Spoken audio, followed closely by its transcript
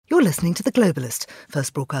You're listening to The Globalist,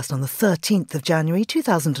 first broadcast on the 13th of January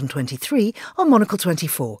 2023 on Monocle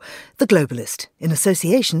 24. The Globalist, in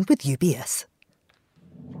association with UBS.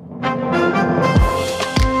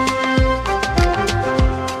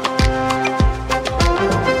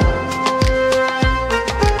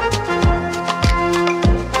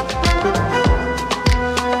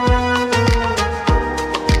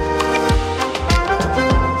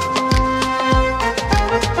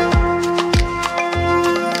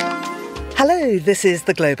 Hello, this is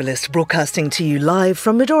The Globalist, broadcasting to you live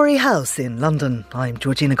from Midori House in London. I'm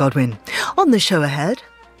Georgina Godwin. On the show ahead...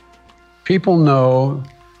 People know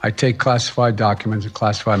I take classified documents and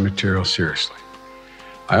classified material seriously.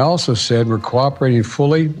 I also said we're cooperating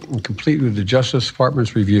fully and completely with the Justice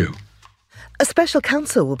Department's review. A special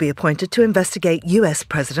counsel will be appointed to investigate US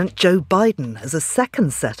President Joe Biden as a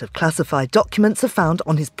second set of classified documents are found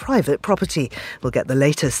on his private property. We'll get the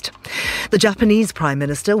latest. The Japanese Prime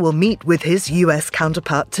Minister will meet with his US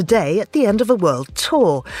counterpart today at the end of a world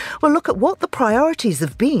tour. We'll look at what the priorities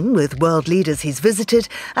have been with world leaders he's visited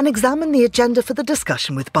and examine the agenda for the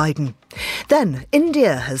discussion with Biden. Then,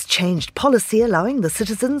 India has changed policy allowing the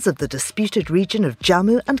citizens of the disputed region of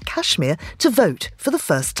Jammu and Kashmir to vote for the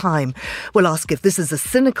first time. We'll ask if this is a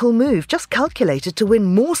cynical move just calculated to win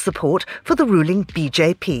more support for the ruling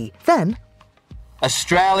BJP. Then,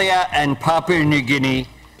 Australia and Papua New Guinea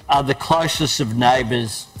are the closest of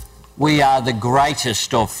neighbours. We are the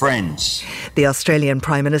greatest of friends. The Australian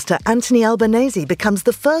Prime Minister Anthony Albanese becomes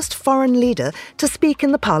the first foreign leader to speak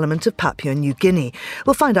in the Parliament of Papua New Guinea.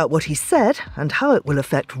 We'll find out what he said and how it will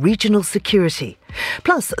affect regional security.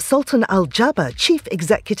 Plus, Sultan Al Jaber, Chief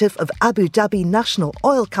Executive of Abu Dhabi National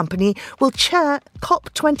Oil Company, will chair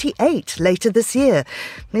COP28 later this year.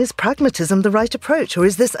 Is pragmatism the right approach, or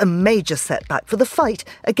is this a major setback for the fight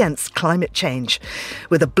against climate change?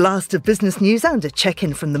 With a blast of business news and a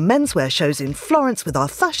check-in from the menswear shows in Florence with our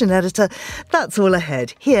fashion editor, that's all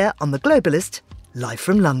ahead here on The Globalist, live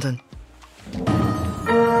from London.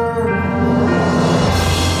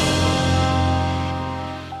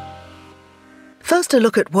 First, a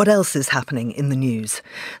look at what else is happening in the news.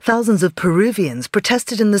 Thousands of Peruvians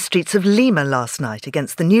protested in the streets of Lima last night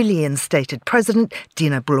against the newly instated president,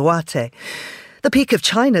 Dina Boluarte. The peak of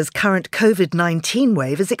China's current COVID-19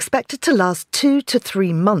 wave is expected to last 2 to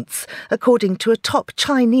 3 months, according to a top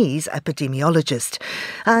Chinese epidemiologist.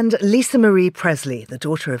 And Lisa Marie Presley, the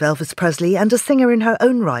daughter of Elvis Presley and a singer in her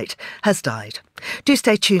own right, has died. Do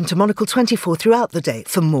stay tuned to Monocle 24 throughout the day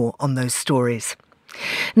for more on those stories.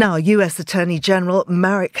 Now, US Attorney General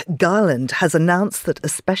Merrick Garland has announced that a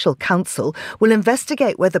special counsel will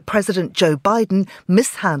investigate whether President Joe Biden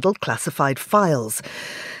mishandled classified files.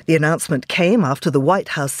 The announcement came after the White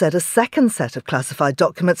House said a second set of classified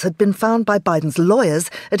documents had been found by Biden's lawyers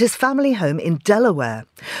at his family home in Delaware.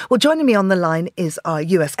 Well, joining me on the line is our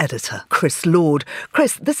US editor, Chris Lord.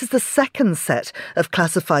 Chris, this is the second set of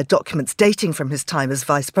classified documents dating from his time as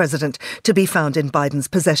vice president to be found in Biden's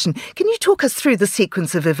possession. Can you talk us through the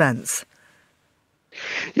sequence of events?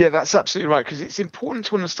 Yeah, that's absolutely right, because it's important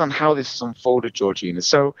to understand how this has unfolded, Georgina.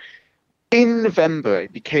 So in November,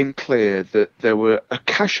 it became clear that there were a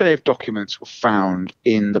cache of documents were found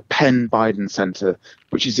in the Penn Biden Center,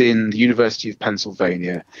 which is in the University of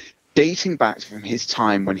Pennsylvania, dating back from his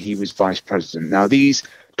time when he was vice president. Now, these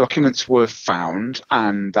documents were found,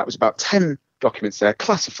 and that was about 10 documents there,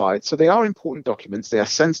 classified. So they are important documents. They are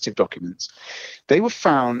sensitive documents. They were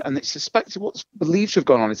found, and it's suspected what's believed to have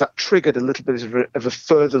gone on is that triggered a little bit of a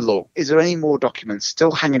further look. Is there any more documents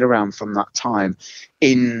still hanging around from that time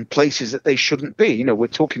in places that they shouldn't be? You know, we're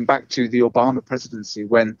talking back to the Obama presidency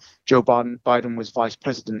when Joe Biden was vice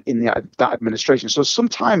president in that administration. So some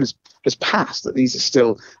time has passed that these are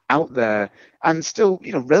still out there and still,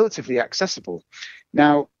 you know, relatively accessible.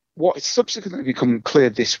 Now, what has subsequently become clear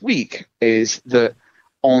this week is that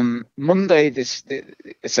on Monday, these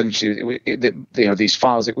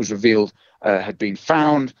files, it was revealed, had been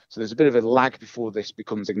found. So there's a bit of a lag before this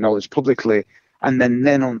becomes acknowledged publicly. And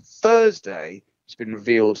then on Thursday, it's been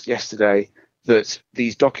revealed yesterday that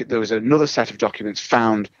there was another set of documents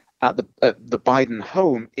found at the Biden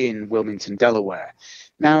home in Wilmington, Delaware.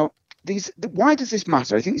 Now, why does this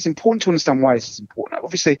matter? I think it's important to understand why this is important.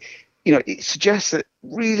 Obviously, you know, it suggests that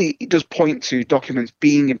really it does point to documents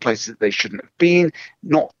being in places that they shouldn't have been,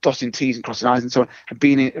 not dotting T's and crossing I's and so on, and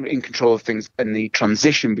being in control of things in the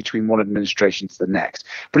transition between one administration to the next.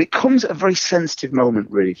 But it comes at a very sensitive moment,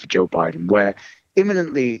 really, for Joe Biden, where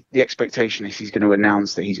imminently the expectation is he's going to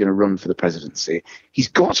announce that he's going to run for the presidency. He's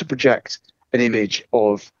got to project an image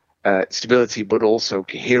of stability, but also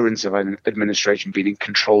coherence of an administration being in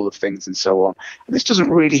control of things and so on. And this doesn't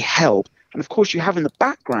really help And of course, you have in the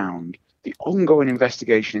background the ongoing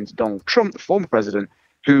investigation into Donald Trump, the former president,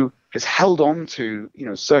 who has held on to,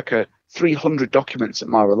 circa 300 documents at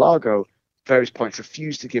Mar-a-Lago, various points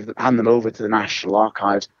refused to hand them over to the National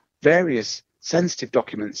Archives, various sensitive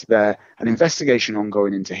documents there, an investigation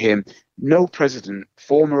ongoing into him. No president,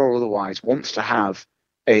 former or otherwise, wants to have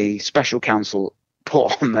a special counsel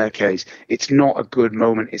put on their case. It's not a good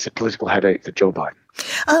moment. It's a political headache for Joe Biden.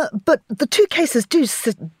 But the two cases do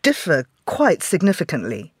differ quite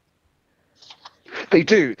significantly. They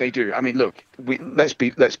do. I mean, look, let's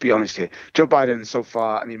be honest here. Joe Biden so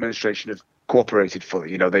far and the administration have cooperated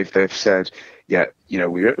fully. They've said,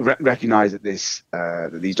 we recognize that that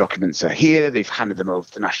these documents are here. They've handed them over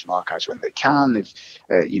to the National Archives when they can. They've,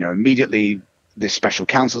 immediately this special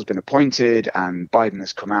counsel has been appointed, and Biden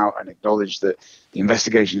has come out and acknowledged that the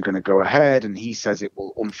investigation is going to go ahead, and he says it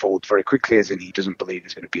will unfold very quickly, as in he doesn't believe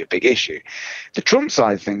it's going to be a big issue. The Trump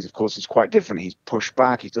side of things, of course, is quite different. He's pushed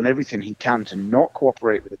back. He's done everything he can to not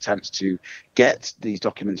cooperate with attempts to get these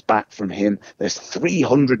documents back from him. There's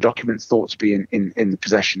 300 documents thought to be in the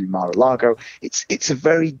possession in Mar-a-Lago.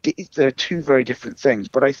 They're two very different things.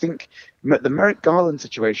 But I think the Merrick Garland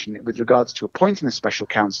situation with regards to appointing a special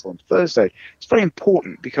counsel on Thursday is very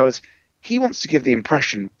important, because he wants to give the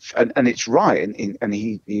impression, and it's right, and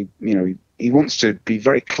he wants to be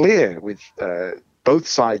very clear with both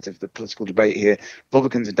sides of the political debate here,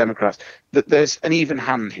 Republicans and Democrats, that there's an even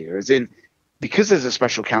hand here, as in, because there's a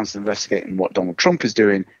special counsel investigating what Donald Trump is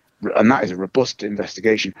doing, and that is a robust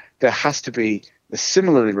investigation, there has to be a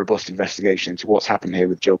similarly robust investigation into what's happened here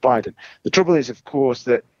with Joe Biden. The trouble is, of course,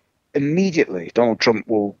 that immediately Donald Trump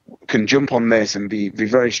can jump on this and be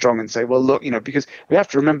very strong and say, well, look, because we have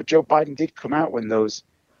to remember Joe Biden did come out when those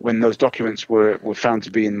documents were found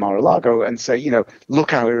to be in Mar-a-Lago and say,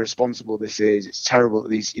 look how irresponsible this is. It's terrible that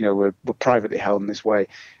these, were privately held in this way.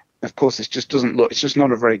 Of course, it's just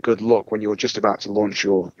not a very good look when you're just about to launch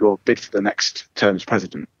your bid for the next term as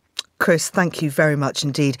president. Chris, thank you very much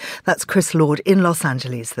indeed. That's Chris Lord in Los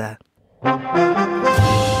Angeles there.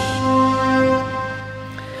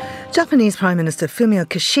 Japanese Prime Minister Fumio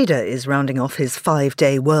Kishida is rounding off his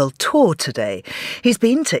 5-day world tour today. He's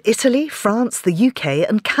been to Italy, France, the UK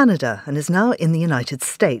and Canada, and is now in the United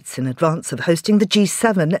States in advance of hosting the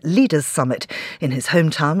G7 Leaders Summit in his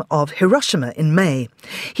hometown of Hiroshima in May.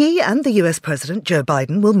 He and the US President Joe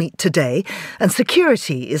Biden will meet today, and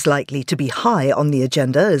security is likely to be high on the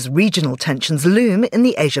agenda as regional tensions loom in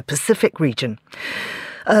the Asia-Pacific region.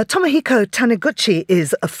 Tomohiko Taniguchi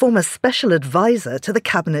is a former special advisor to the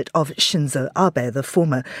cabinet of Shinzo Abe, the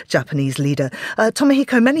former Japanese leader.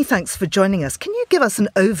 Tomohiko, many thanks for joining us. Can you give us an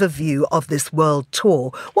overview of this world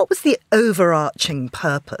tour? What was the overarching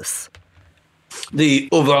purpose? The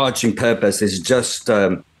overarching purpose is just,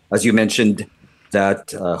 as you mentioned,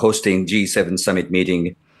 that hosting G7 summit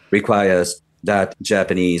meeting requires that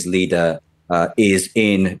Japanese leader is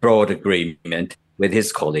in broad agreement with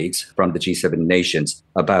his colleagues from the G7 nations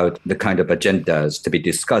about the kind of agendas to be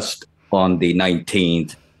discussed on the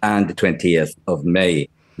 19th and the 20th of May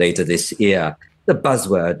later this year. The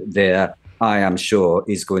buzzword there, I am sure,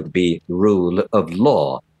 is going to be rule of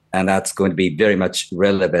law, and that's going to be very much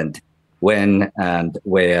relevant when and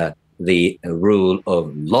where the rule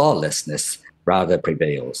of lawlessness rather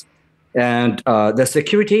prevails. And the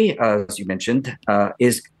security, as you mentioned,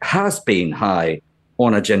 has been high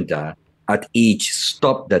on agenda at each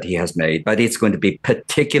stop that he has made, but it's going to be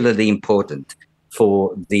particularly important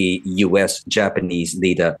for the US-Japanese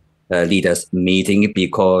leaders meeting,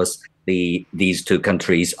 because these two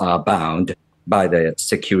countries are bound by the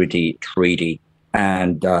security treaty,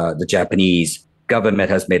 and the Japanese government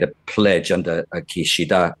has made a pledge under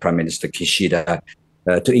Prime Minister Kishida,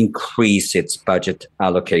 to increase its budget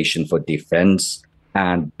allocation for defense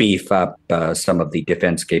and beef up some of the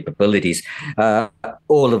defense capabilities,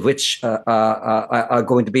 all of which are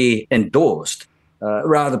going to be endorsed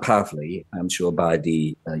rather powerfully, I'm sure, by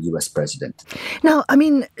the US president. Now, I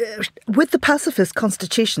mean, with the pacifist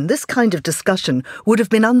constitution, this kind of discussion would have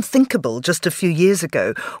been unthinkable just a few years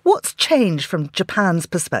ago. What's changed from Japan's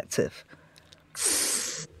perspective?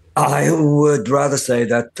 I would rather say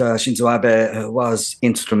that Shinzo Abe was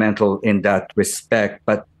instrumental in that respect,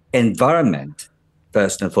 but environment,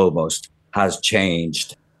 first and foremost, has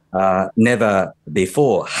changed. Never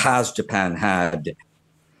before has Japan had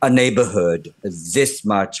a neighborhood this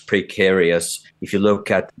much precarious. If you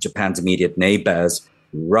look at Japan's immediate neighbors,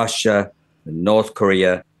 Russia, North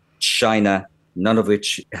Korea, China, none of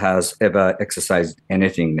which has ever exercised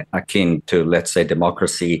anything akin to, let's say,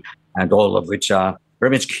 democracy, and all of which are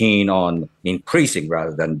very much keen on increasing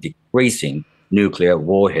rather than decreasing nuclear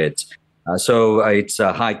warheads. So it's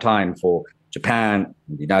a high time for Japan,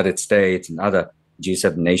 the United States, and other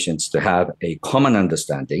G7 nations to have a common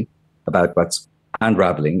understanding about what's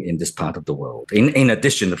unraveling in this part of the world, in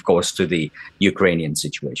addition, of course, to the Ukrainian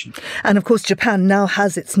situation. And of course, Japan now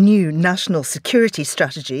has its new national security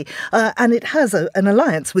strategy, and it has an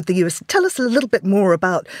alliance with the US. Tell us a little bit more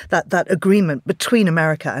about that agreement between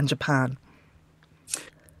America and Japan.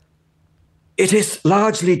 It is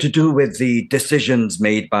largely to do with the decisions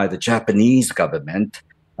made by the Japanese government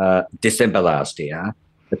December last year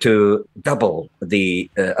to double the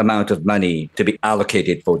amount of money to be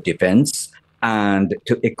allocated for defense and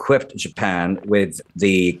to equip Japan with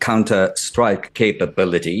the counter-strike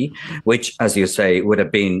capability, which, as you say, would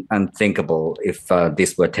have been unthinkable if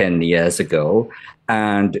this were 10 years ago,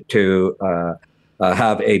 and to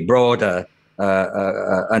have a broader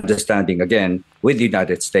understanding, again, with the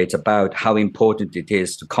United States about how important it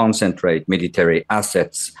is to concentrate military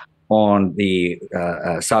assets on the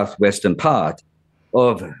southwestern part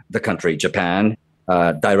of the country, Japan,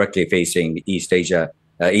 directly facing East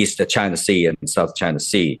China Sea and South China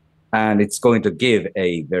Sea. And it's going to give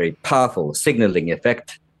a very powerful signaling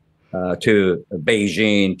effect to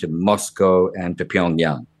Beijing, to Moscow, and to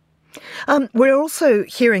Pyongyang. We're also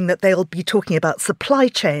hearing that they'll be talking about supply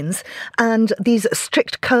chains and these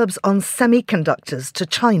strict curbs on semiconductors to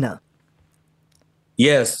China.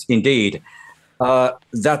 Yes, indeed.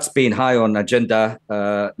 That's been high on agenda,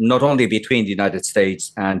 not only between the United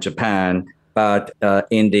States and Japan, but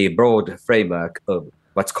in the broad framework of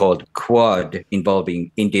what's called Quad,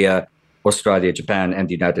 involving India, Australia, Japan, and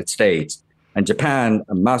the United States. And Japan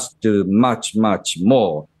must do much, much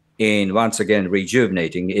more in once again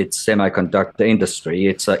rejuvenating its semiconductor industry.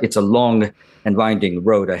 It's a long and winding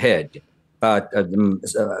road ahead, but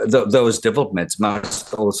those developments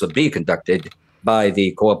must also be conducted by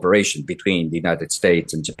the cooperation between the United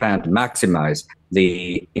States and Japan to maximize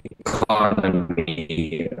the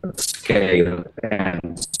economy of scale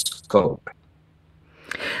and scope.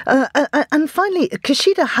 And finally,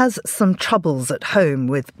 Kishida has some troubles at home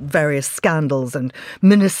with various scandals and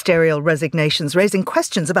ministerial resignations, raising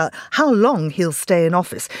questions about how long he'll stay in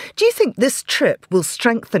office. Do you think this trip will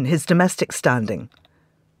strengthen his domestic standing?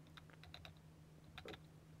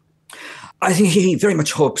 I think he very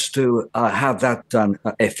much hopes to have that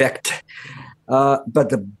effect. But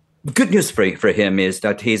the good news for him is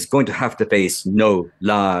that he's going to have to face no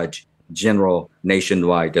large general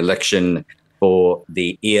nationwide election for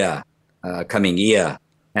the coming year.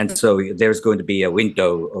 And so there's going to be a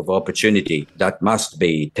window of opportunity that must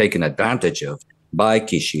be taken advantage of by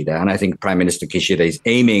Kishida. And I think Prime Minister Kishida is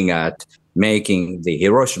aiming at making the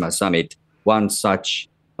Hiroshima summit one such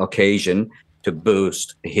occasion to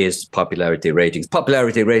boost his popularity ratings.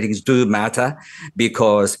 Popularity ratings do matter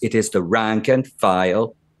because it is the rank and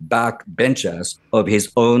file backbenchers of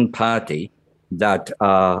his own party that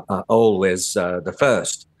are always the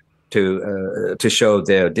first to show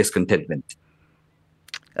their discontentment.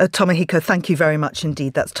 Tomohiko, thank you very much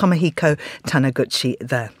indeed. That's Tomohiko Taniguchi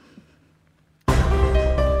there.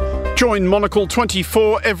 Join Monocle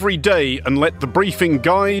 24 every day and let the briefing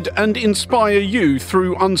guide and inspire you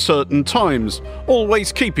through uncertain times,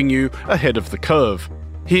 always keeping you ahead of the curve.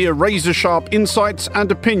 Hear razor-sharp insights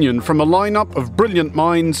and opinion from a lineup of brilliant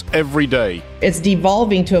minds every day. It's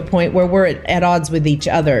devolving to a point where we're at odds with each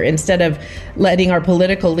other instead of letting our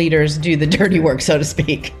political leaders do the dirty work, so to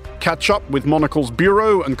speak. Catch up with Monocle's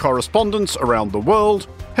bureau and correspondents around the world,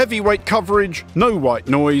 heavyweight coverage, no white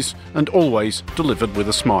noise, and always delivered with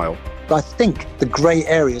a smile. I think the grey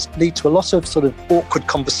areas lead to a lot of sort of awkward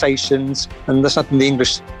conversations, and there's nothing the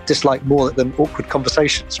English dislike more than awkward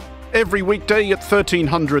conversations. Every weekday at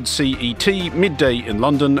 1300 CET, midday in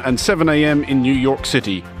London and 7 a.m. in New York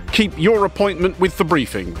City. Keep your appointment with The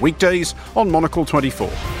Briefing, weekdays on Monocle 24.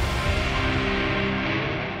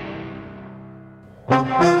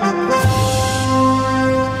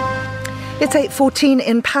 It's 8:14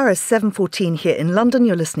 in Paris, 7:14 here in London.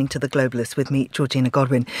 You're listening to The Globalist with me, Georgina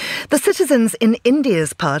Godwin. The citizens in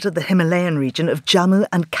India's part of the Himalayan region of Jammu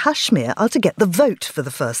and Kashmir are to get the vote for the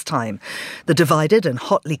first time. The divided and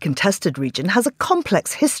hotly contested region has a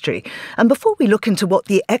complex history. And before we look into what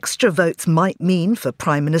the extra votes might mean for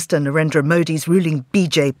Prime Minister Narendra Modi's ruling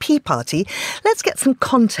BJP party, let's get some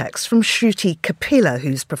context from Shruti Kapila,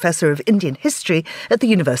 who's Professor of Indian History at the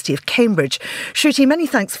University of Cambridge. Shruti, many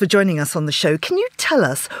thanks for joining us on the show. Can you tell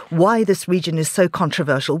us why this region is so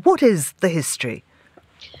controversial? What is the history?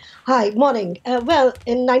 Hi, morning. Well,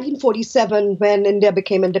 in 1947, when India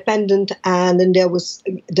became independent and India was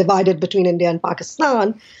divided between India and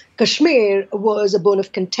Pakistan, Kashmir was a bone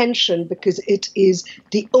of contention because it is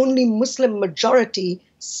the only Muslim majority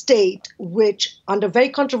state which, under very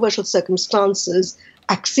controversial circumstances,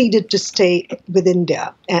 acceded to stay with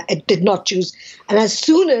India. It did not choose. And as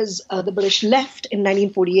soon as the British left in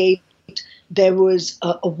 1948, there was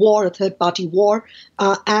a war, a third-party war,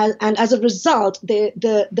 and as a result,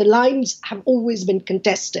 the lines have always been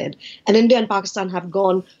contested, and India and Pakistan have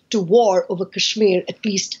gone to war over Kashmir at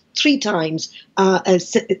least 3 times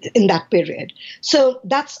in that period. So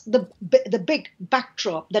that's the big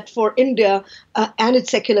backdrop that for India and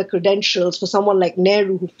its secular credentials, for someone like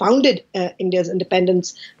Nehru, who founded India's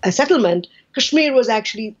independence settlement, Kashmir was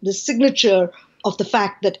actually the signature of the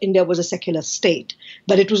fact that India was a secular state,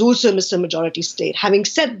 but it was also a Muslim majority state. Having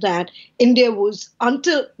said that, India was,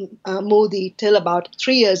 until Modi, till about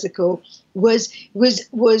 3 years ago, was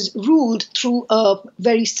ruled through a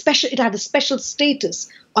very special, it had a special status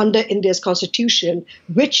under India's constitution,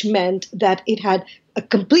 which meant that it had a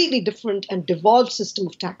completely different and devolved system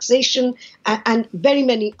of taxation and very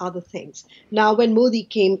many other things. Now, when Modi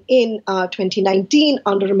came in 2019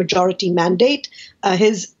 under a majority mandate,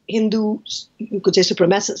 his Hindu, you could say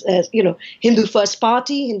supremacist, Hindu First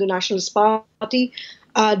Party, Hindu Nationalist Party,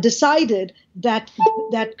 decided that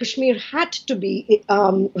Kashmir had to be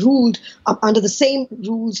ruled under the same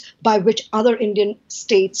rules by which other Indian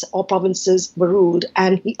states or provinces were ruled,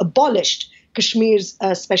 and he abolished Kashmir's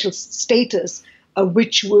special status,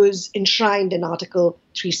 which was enshrined in Article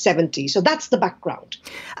 370. So that's the background.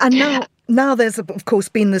 And now there's, of course,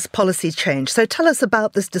 been this policy change. So tell us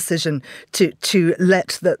about this decision to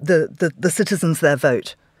let the citizens there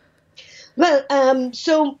vote. Well,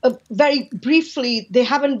 so very briefly, there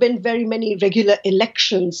haven't been very many regular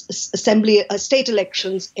elections, state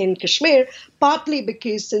elections in Kashmir, partly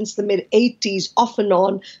because since the mid-80s, off and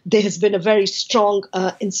on, there has been a very strong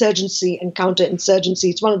insurgency and counterinsurgency.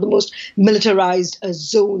 It's one of the most militarized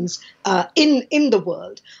zones in the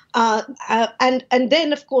world. And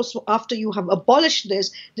then, of course, after you have abolished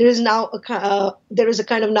this, there is a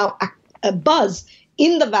kind of now a buzz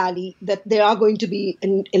in the valley that there are going to be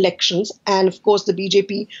elections. And of course, the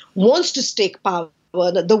BJP wants to stake power.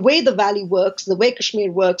 The way the valley works, the way Kashmir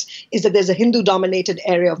works, is that there's a Hindu-dominated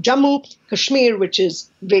area of Jammu, Kashmir, which is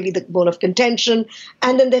really the bone of contention.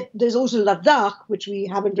 And then there's also Ladakh, which we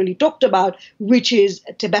haven't really talked about, which is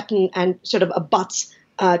Tibetan and sort of abuts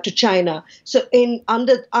to China. So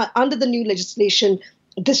under the new legislation,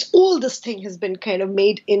 all this thing has been kind of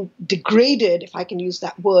degraded, if I can use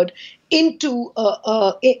that word, into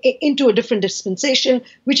a different dispensation,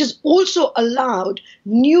 which has also allowed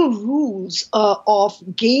new rules of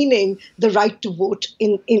gaining the right to vote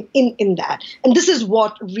in that. And this is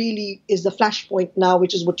what really is the flashpoint now,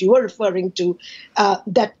 which is what you were referring to,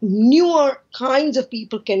 that newer kinds of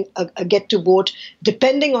people can get to vote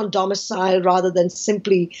depending on domicile rather than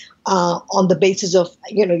simply on the basis of,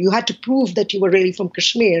 you had to prove that you were really from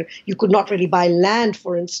Kashmir. You could not really buy land,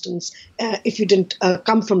 for instance, if you didn't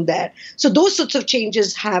come from there. So those sorts of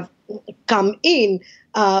changes have come in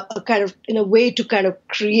in a way to kind of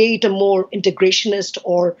create a more integrationist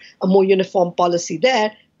or a more uniform policy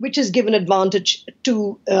there, which has given advantage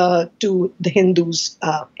to the Hindus,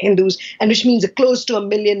 and which means that close to 1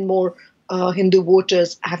 million more Hindu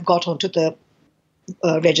voters have got onto the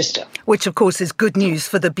register, which of course is good news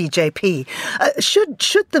for the BJP. Should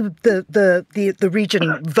the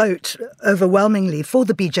region vote overwhelmingly for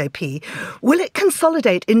the BJP, will it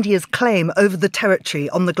consolidate India's claim over the territory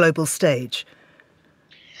on the global stage?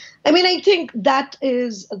 I mean, I think that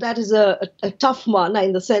is a tough one,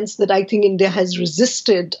 in the sense that I think India has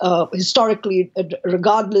resisted historically,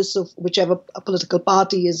 regardless of whichever political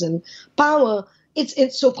party is in power.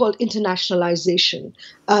 It's so-called internationalization.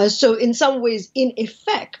 So in some ways, in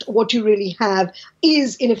effect, what you really have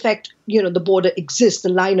is, in effect, the border exists, the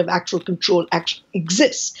line of actual control actually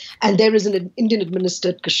exists. And there is an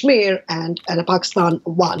Indian-administered Kashmir and a Pakistan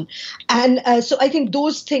one. And so I think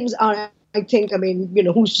those things are,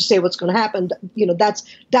 who's to say what's going to happen?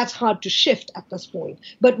 That's hard to shift at this point.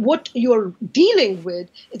 But what you're dealing with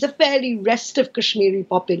is a fairly restive Kashmiri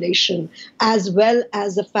population, as well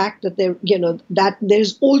as the fact that that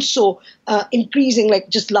there's also increasing. Like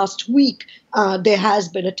just last week, there has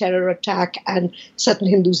been a terror attack, and certain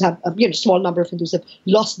Hindus have, small number of Hindus have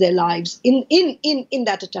lost their lives in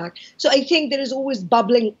that attack. So I think there is always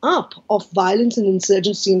bubbling up of violence and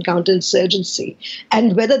insurgency and counterinsurgency,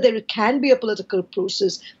 and whether there can be a political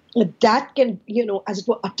process that can, as it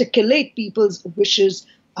were, articulate people's wishes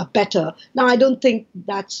better. Now, I don't think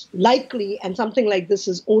that's likely, and something like this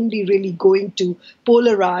is only really going to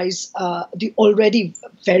polarize the already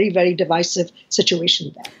very, very divisive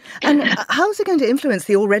situation there. And how is it going to influence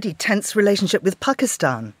the already tense relationship with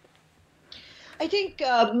Pakistan? I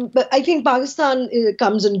think Pakistan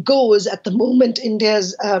comes and goes at the moment.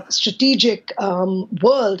 India's strategic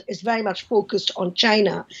world is very much focused on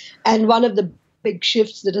China, and one of the big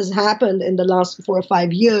shifts that has happened in the last 4 or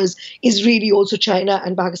 5 years is really also China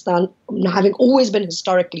and Pakistan, having always been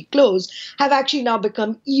historically close, have actually now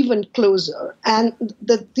become even closer. And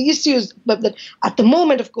the issues that at the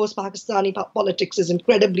moment, of course, Pakistani politics is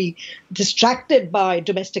incredibly distracted by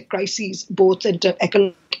domestic crises, both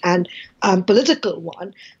economic and political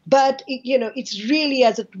one. But it's really,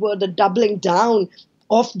 as it were, the doubling down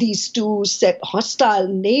of these two hostile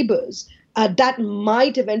neighbors that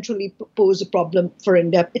might eventually pose a problem for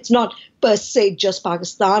India. It's not per se just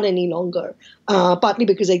Pakistan any longer, partly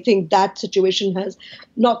because I think that situation has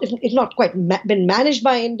it's not quite been managed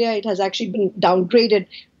by India. It has actually been downgraded,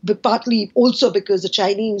 but partly also because the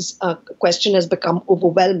Chinese question has become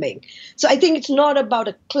overwhelming. So I think it's not about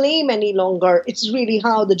a claim any longer. It's really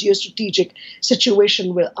how the geostrategic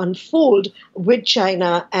situation will unfold with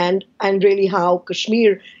China and really how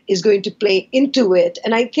Kashmir is going to play into it.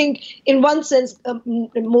 And I think in one sense,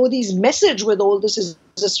 Modi's message with all this is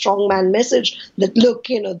a strongman message that, look,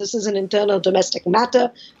 this is an internal domestic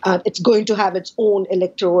matter. It's going to have its own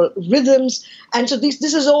electoral rhythms. And so this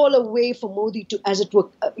is all a way for Modi to, as it were,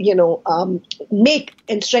 make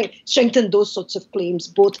and strengthen those sorts of claims,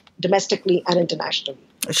 both domestically and internationally.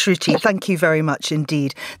 Shruti, thank you very much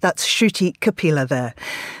indeed. That's Shruti Kapila there.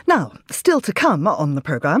 Now, still to come on the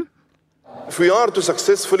programme. If we are to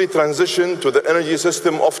successfully transition to the energy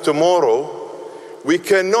system of tomorrow, we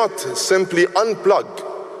cannot simply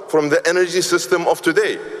unplug from the energy system of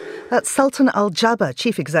today. That's Sultan Al Jaber,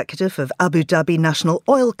 Chief Executive of Abu Dhabi National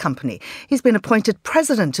Oil Company. He's been appointed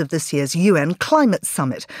president of this year's UN Climate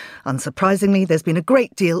Summit. Unsurprisingly, there's been a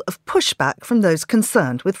great deal of pushback from those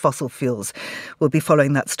concerned with fossil fuels. We'll be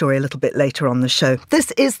following that story a little bit later on the show.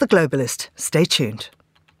 This is The Globalist. Stay tuned.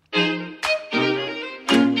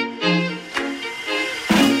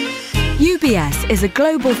 UBS is a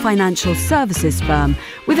global financial services firm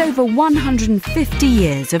with over 150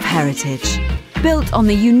 years of heritage. Built on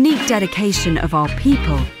the unique dedication of our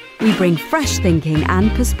people, we bring fresh thinking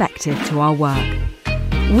and perspective to our work.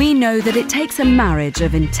 We know that it takes a marriage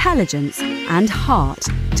of intelligence and heart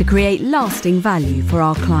to create lasting value for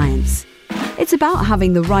our clients. It's about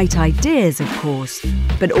having the right ideas, of course,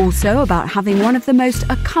 but also about having one of the most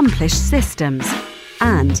accomplished systems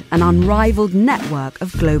and an unrivaled network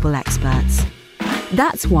of global experts.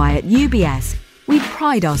 That's why at UBS, we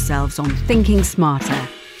pride ourselves on thinking smarter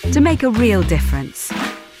to make a real difference.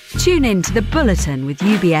 Tune in to The Bulletin with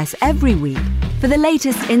UBS every week for the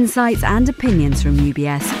latest insights and opinions from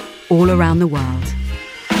UBS all around the world.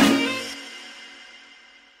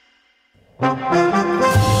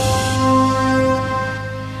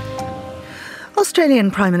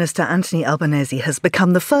 Australian Prime Minister Anthony Albanese has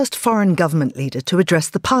become the first foreign government leader to address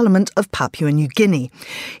the Parliament of Papua New Guinea.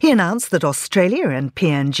 He announced that Australia and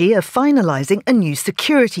PNG are finalising a new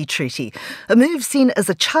security treaty, a move seen as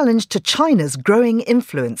a challenge to China's growing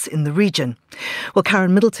influence in the region. Well,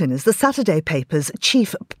 Karen Middleton is the Saturday paper's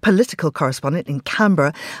chief political correspondent in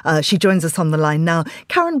Canberra. She joins us on the line now.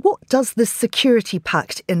 Karen, what does this security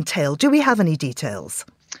pact entail? Do we have any details?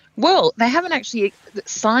 Well, they haven't actually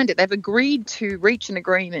signed it. They've agreed to reach an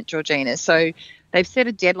agreement, Georgina. So they've set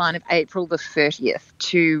a deadline of April the 30th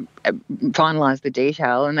to finalise the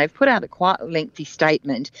detail. And they've put out a quite lengthy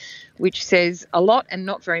statement which says a lot and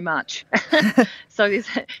not very much. So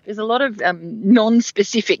there's a lot of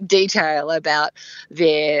non-specific detail about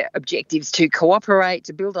their objectives to cooperate,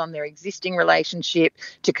 to build on their existing relationship,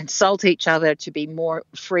 to consult each other, to be more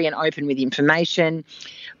free and open with information.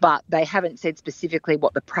 But they haven't said specifically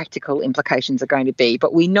what the practical implications are going to be.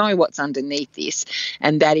 But we know what's underneath this,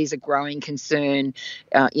 and that is a growing concern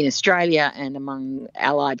in Australia and among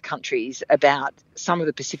allied countries about some of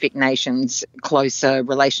the Pacific nations' closer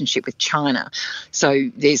relationship with China. So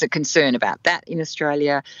there's a concern about that in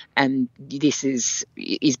Australia, and this is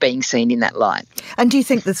being seen in that light. And do you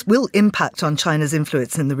think this will impact on China's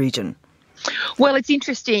influence in the region? Well, it's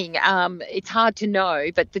interesting. It's hard to know,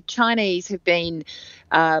 but the Chinese have been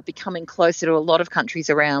becoming closer to a lot of countries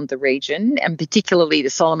around the region, and particularly the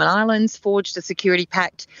Solomon Islands forged a security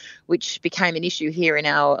pact, which became an issue here in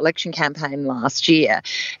our election campaign last year.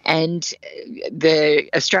 And the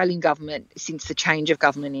Australian government, since the change of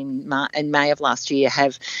government in May of last year,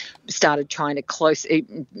 have started trying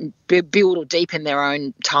to build or deepen their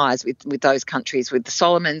own ties with those countries, with the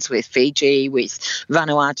Solomons, with Fiji, with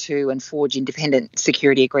Vanuatu, and forge independent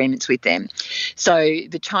security agreements with them. So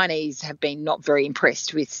the Chinese have been not very impressed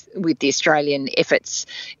with the Australian efforts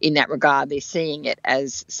in that regard. They're seeing it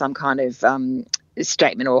as some kind of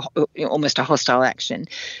statement or almost a hostile action.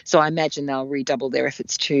 So I imagine they'll redouble their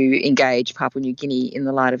efforts to engage Papua New Guinea in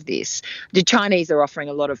the light of this. The Chinese are offering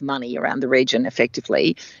a lot of money around the region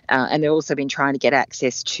effectively, and they've also been trying to get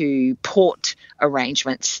access to port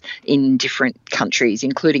arrangements in different countries,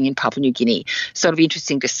 including in Papua New Guinea. Sort of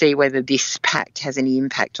interesting to see whether this pact has any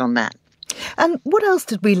impact on that. And what else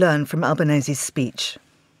did we learn from Albanese's speech?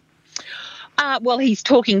 Well, he's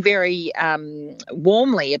talking very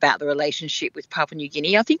warmly about the relationship with Papua New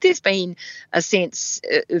Guinea. I think there's been a sense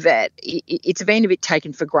that it's been a bit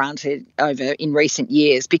taken for granted over in recent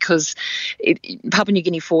years because Papua New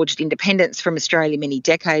Guinea forged independence from Australia many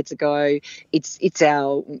decades ago. It's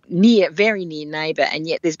our very near neighbour, and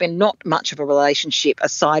yet there's been not much of a relationship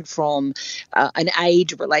aside from an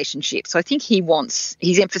aid relationship. So I think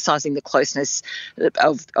he's emphasising the closeness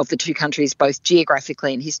of the two countries, both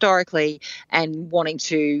geographically and historically, and wanting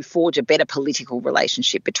to forge a better political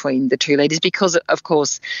relationship between the two leaders because, of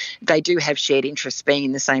course, they do have shared interests being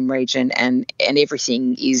in the same region and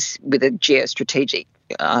everything is with a geostrategic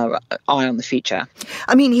eye on the future.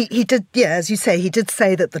 I mean, he did, as you say, he did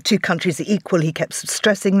say that the two countries are equal. He kept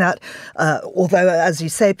stressing that, although, as you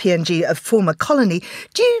say, PNG, a former colony.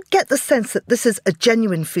 Do you get the sense that this is a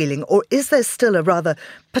genuine feeling, or is there still a rather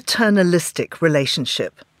paternalistic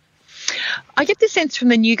relationship? I get the sense from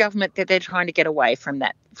the new government that they're trying to get away from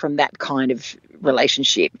that kind of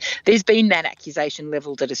relationship. There's been that accusation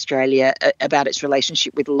levelled at Australia about its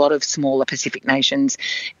relationship with a lot of smaller Pacific nations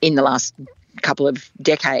in the last couple of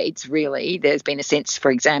decades, really. There's been a sense,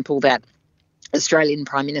 for example, that Australian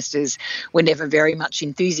Prime Ministers were never very much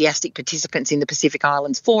enthusiastic participants in the Pacific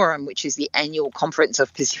Islands Forum, which is the annual conference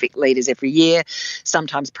of Pacific leaders every year.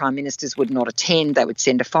 Sometimes Prime Ministers would not attend. They would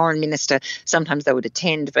send a foreign minister. Sometimes they would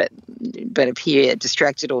attend but appear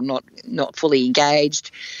distracted or not fully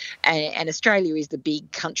engaged. And Australia is the big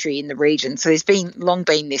country in the region. So there's long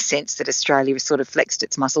been this sense that Australia has sort of flexed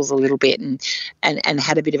its muscles a little bit and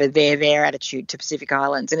had a bit of a there attitude to Pacific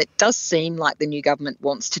Islands. And it does seem like the new government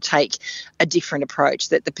wants to take a different approach,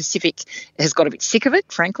 that the Pacific has got a bit sick of it,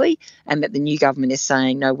 frankly, and that the new government is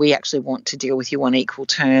saying, no, we actually want to deal with you on equal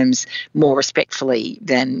terms more respectfully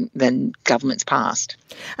than governments past.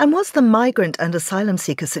 And was the migrant and asylum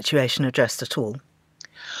seeker situation addressed at all?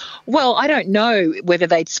 Well, I don't know whether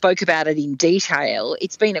they spoke about it in detail.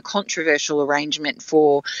 It's been a controversial arrangement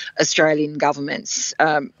for Australian governments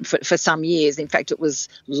for some years. In fact, it was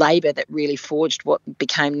Labor that really forged what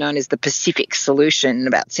became known as the Pacific Solution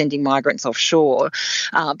about sending migrants offshore.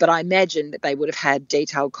 But I imagine that they would have had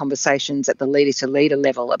detailed conversations at the leader-to-leader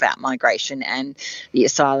level about migration and the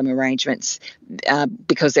asylum arrangements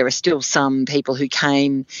because there are still some people who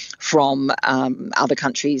came from other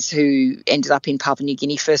countries who ended up in Papua New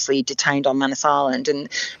Guinea, firstly detained on Manus Island and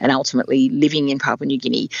ultimately living in Papua New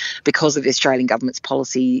Guinea because of the Australian government's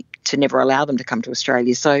policy to never allow them to come to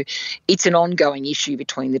Australia. So it's an ongoing issue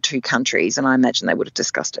between the two countries, and I imagine they would have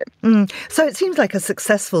discussed it. So it seems like a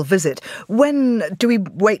successful visit. When do we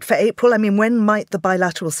wait for April? I mean, when might the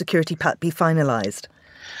bilateral security pact be finalised?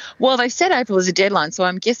 Well, they set April as a deadline, so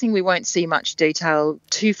I'm guessing we won't see much detail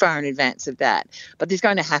too far in advance of that. But there's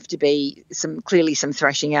going to have to be clearly some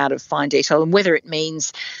thrashing out of fine detail, and whether it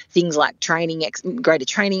means things like greater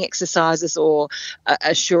training exercises or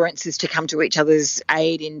assurances to come to each other's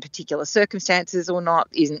aid in particular circumstances or not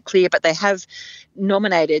isn't clear. But they have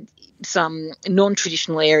nominated some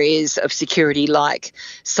non-traditional areas of security like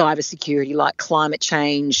cyber security, like climate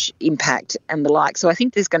change impact and the like. So I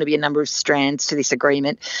think there's going to be a number of strands to this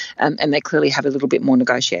agreement and they clearly have a little bit more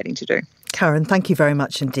negotiating to do. Karen, thank you very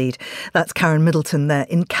much indeed. That's Karen Middleton there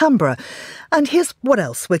in Canberra. And here's what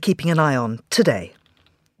else we're keeping an eye on today.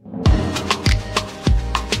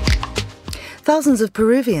 Thousands of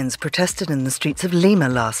Peruvians protested in the streets of Lima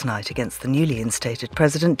last night against the newly instated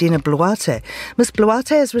President Dina Boluarte. Ms.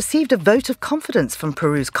 Boluarte has received a vote of confidence from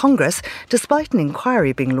Peru's Congress, despite an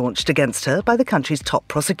inquiry being launched against her by the country's top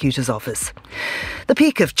prosecutor's office. The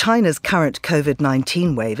peak of China's current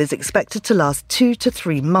COVID-19 wave is expected to last 2 to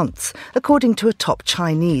 3 months, according to a top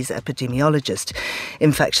Chinese epidemiologist.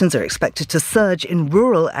 Infections are expected to surge in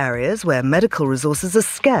rural areas where medical resources are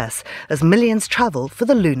scarce as millions travel for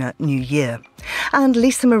the Lunar New Year. And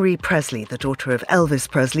Lisa Marie Presley, the daughter of Elvis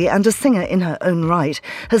Presley and a singer in her own right,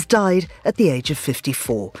 has died at the age of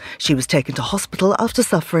 54. She was taken to hospital after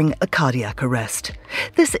suffering a cardiac arrest.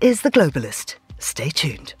 This is The Globalist. Stay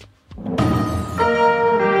tuned.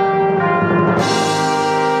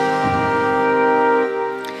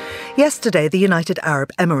 Yesterday, the United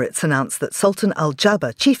Arab Emirates announced that Sultan Al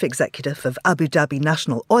Jaber, chief executive of Abu Dhabi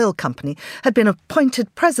National Oil Company, had been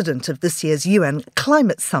appointed president of this year's UN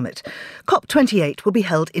Climate Summit. COP28 will be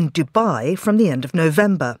held in Dubai from the end of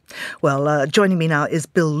November. Well, joining me now is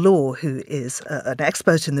Bill Law, who is an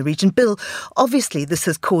expert in the region. Bill, obviously this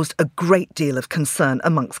has caused a great deal of concern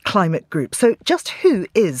amongst climate groups. So just who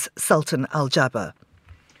is Sultan Al Jaber?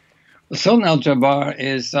 Sultan Al Jaber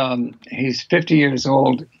is, he's 50 years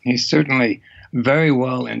old. He's certainly very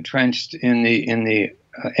well entrenched in the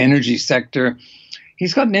energy sector.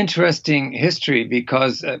 He's got an interesting history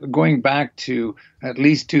because going back to at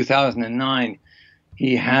least 2009,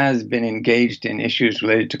 he has been engaged in issues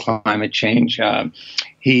related to climate change.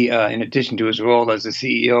 He, in addition to his role as the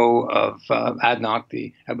CEO of ADNOC,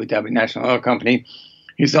 the Abu Dhabi National Oil Company,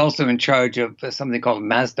 he's also in charge of something called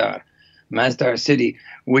Masdar City,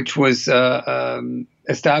 which was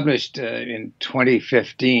established in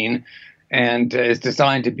 2015 and is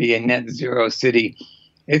designed to be a net zero city.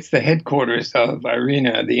 It's the headquarters of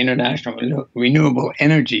IRENA, the International Renewable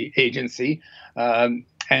Energy Agency. There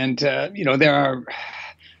are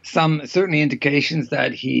some certainly indications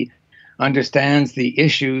that he understands the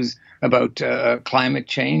issues about climate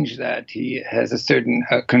change, that he has a certain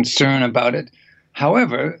concern about it.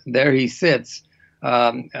 However, there he sits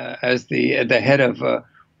as the head of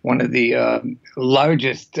one of the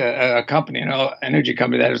largest energy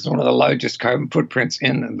company that is one of the largest carbon footprints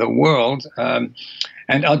in the world. And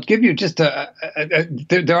I'll give you just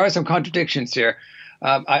there are some contradictions here.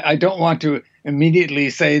 I don't want to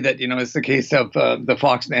immediately say that, it's the case of the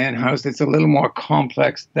Fox and Ann House. It's a little more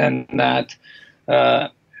complex than that.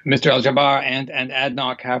 Mr. Al Jaber and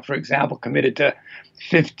ADNOC have, for example, committed to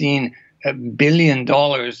 $15 billion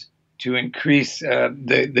to increase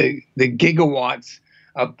the gigawatts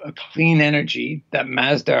of clean energy that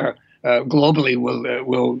Masdar globally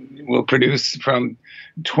will produce, from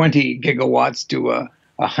 20 gigawatts to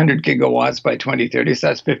 100 gigawatts by 2030. So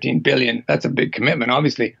that's 15 billion. That's a big commitment,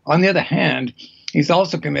 obviously. On the other hand, he's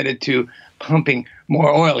also committed to pumping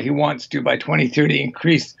more oil. He wants to, by 2030,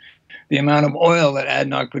 increase the amount of oil that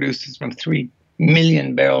ADNOC produces from 3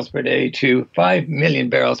 million barrels per day to 5 million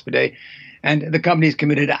barrels per day. And the company's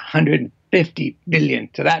committed $150 billion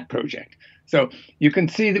to that project. So you can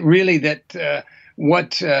see that really that what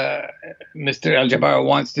Mr. Al Jaber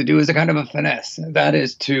wants to do is a kind of a finesse. That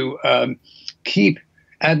is to keep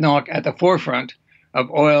ADNOC at the forefront of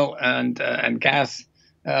oil and gas,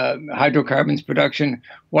 hydrocarbons production,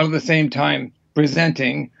 while at the same time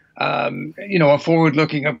presenting, a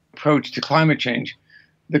forward-looking approach to climate change.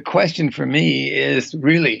 The question for me is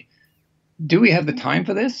really, do we have the time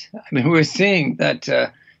for this? I mean, we're seeing that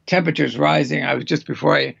temperatures rising. I was just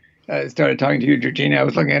before I started talking to you, Georgina, I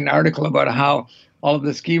was looking at an article about how all of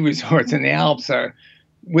the ski resorts in the Alps are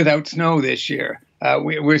without snow this year.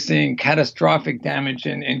 We're seeing catastrophic damage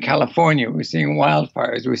in California. We're seeing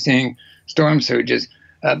wildfires. We're seeing storm surges.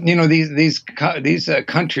 These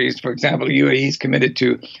countries, for example, UAE is committed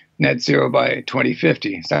to net zero by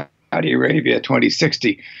 2050. Saudi Arabia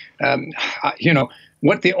 2060.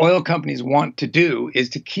 What the oil companies want to do is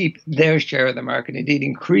to keep their share of the market, indeed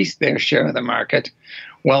increase their share of the market,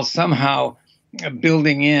 while somehow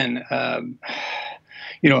building in, an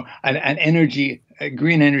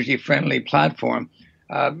green energy friendly platform.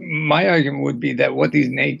 My argument would be that what these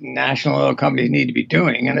national oil companies need to be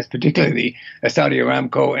doing, and it's particularly Saudi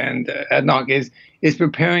Aramco and ADNOC, is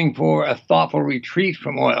preparing for a thoughtful retreat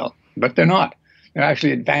from oil. But they're not. They're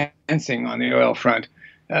actually advancing on the oil front.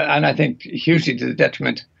 And I think hugely to the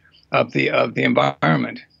detriment of the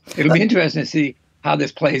environment. It'll be interesting to see how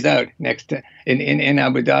this plays out next in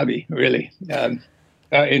Abu Dhabi, really.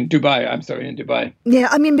 In Dubai. Yeah,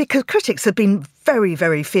 I mean, because critics have been very,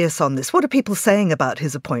 very fierce on this. What are people saying about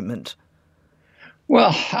his appointment?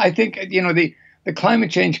 Well, I think, the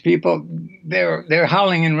climate change people, they're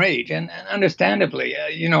howling in rage, and understandably,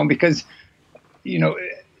 because,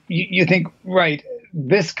 you think, right,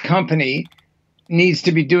 this company needs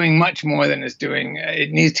to be doing much more than it's doing.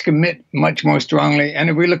 It needs to commit much more strongly. And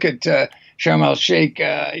if we look at Sharm el-Sheikh,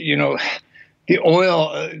 the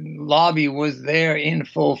oil lobby was there in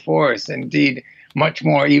full force, indeed, much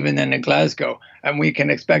more even than in Glasgow. And we can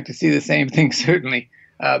expect to see the same thing, certainly,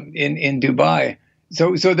 in Dubai.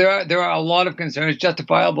 So there are a lot of concerns,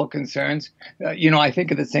 justifiable concerns. I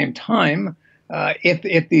think at the same time,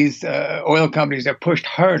 if these oil companies are pushed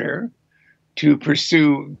harder to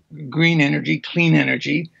pursue green energy, clean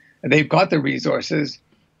energy, they've got the resources,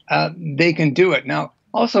 they can do it. Now,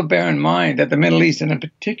 also bear in mind that the Middle East, and in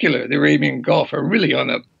particular the Arabian Gulf, are really on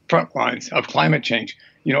the front lines of climate change.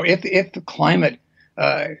 If the climate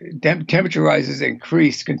temperature rises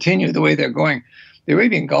continue the way they're going, the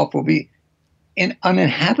Arabian Gulf will be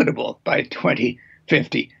uninhabitable by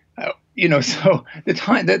 2050. So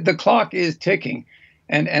the clock is ticking,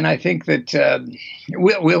 and I think that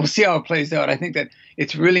we'll see how it plays out. I think that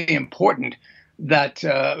it's really important that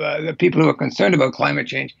the people who are concerned about climate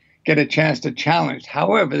change get a chance to challenge.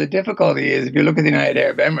 However, the difficulty is, if you look at the United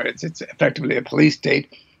Arab Emirates, it's effectively a police state.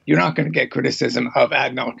 You're not going to get criticism of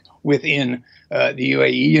ADNOC within the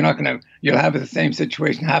UAE. You'll have the same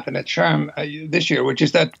situation happen at Sharm this year, which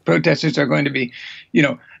is that protesters are going to be,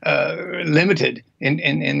 limited in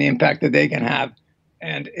the impact that they can have.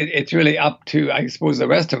 And it's really up to, I suppose, the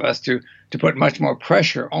rest of us to put much more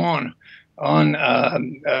pressure on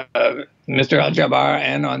Mr. Al-Jaber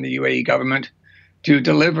and on the UAE government to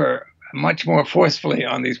deliver much more forcefully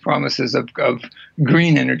on these promises of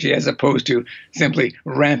green energy, as opposed to simply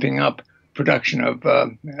ramping up production of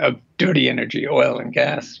dirty energy, oil and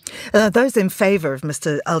gas. Those in favour of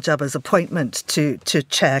Mr. Al-Jaber's appointment to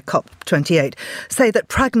chair COP28 say that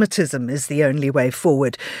pragmatism is the only way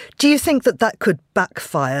forward. Do you think that could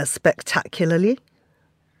backfire spectacularly?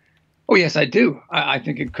 Oh, yes, I do. I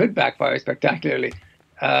think it could backfire spectacularly.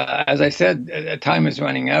 As I said, time is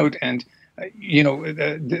running out, and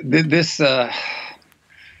this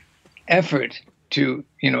effort to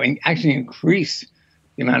actually increase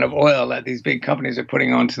the amount of oil that these big companies are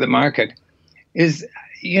putting onto the market is,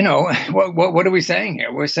 what are we saying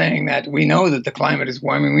here? We're saying that we know that the climate is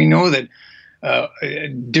warming. We know that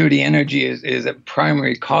dirty energy is a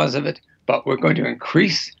primary cause of it, but we're going to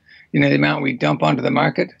increase the amount we dump onto the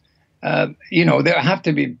market. There have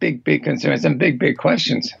to be big concerns and big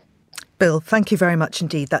questions. Bill, thank you very much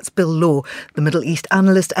indeed. That's Bill Law, the Middle East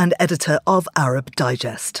analyst and editor of Arab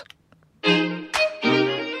Digest.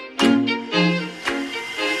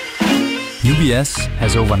 UBS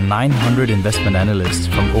has over 900 investment analysts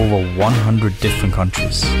from over 100 different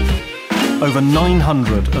countries. Over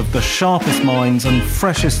 900 of the sharpest minds and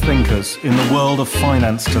freshest thinkers in the world of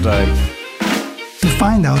finance today. To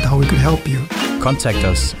find out how we could help you, contact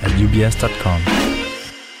us at ubs.com.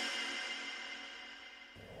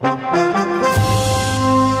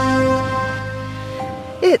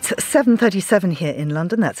 It's 7:37 here in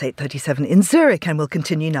London. That's 8:37 in Zurich, and we'll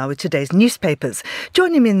continue now with today's newspapers.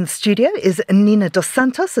 Joining me in the studio is Nina Dos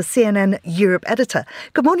Santos, a CNN Europe editor.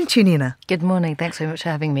 Good morning to you, Nina. Good morning. Thanks so much for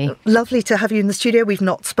having me. Lovely to have you in the studio. We've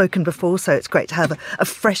not spoken before, so it's great to have a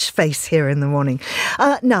fresh face here in the morning.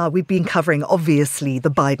 Now, we've been covering, obviously,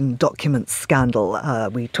 the Biden documents scandal.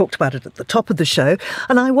 We talked about it at the top of the show,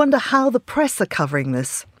 and I wonder how the press are covering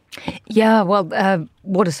this. Yeah, well,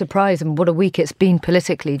 what a surprise and what a week it's been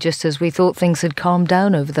politically. Just as we thought things had calmed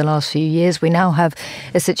down over the last few years, we now have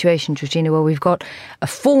a situation, Georgina, where we've got a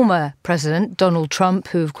former president, Donald Trump,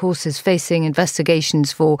 who of course is facing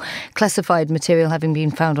investigations for classified material having been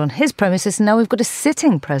found on his premises. And now we've got a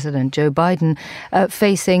sitting president, Joe Biden,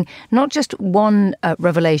 facing not just one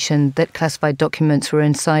revelation that classified documents were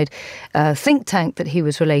inside a think tank that he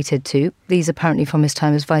was related to. These apparently from his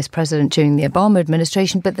time as vice president during the Obama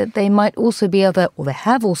administration, but that they might also be there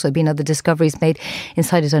have also been other discoveries made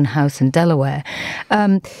inside his own house in Delaware.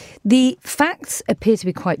 The facts appear to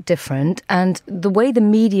be quite different, and the way the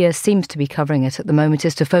media seems to be covering it at the moment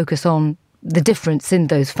is to focus on the difference in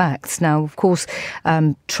those facts. Now, of course,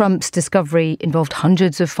 Trump's discovery involved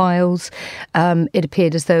hundreds of files. It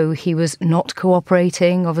appeared as though he was not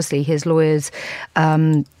cooperating. Obviously, his lawyers,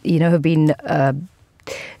 have been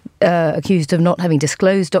accused of not having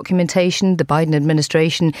disclosed documentation. The Biden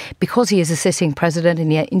administration, because he is a sitting president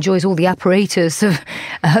and yet enjoys all the apparatus of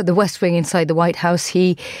the West Wing inside the White House,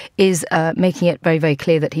 he is making it very, very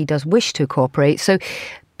clear that he does wish to cooperate. So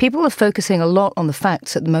people are focusing a lot on the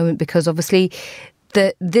facts at the moment because obviously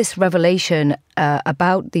this revelation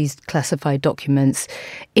about these classified documents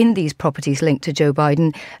in these properties linked to Joe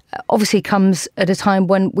Biden obviously comes at a time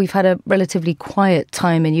when we've had a relatively quiet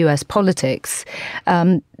time in US politics.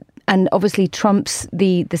 And obviously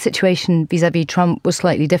the situation vis-à-vis Trump was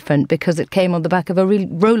slightly different because it came on the back of a real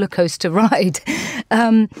roller coaster ride,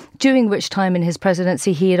 during which time in his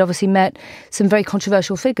presidency he had obviously met some very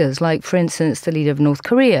controversial figures, like, for instance, the leader of North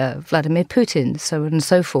Korea, Vladimir Putin, so on and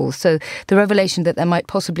so forth. So the revelation that there might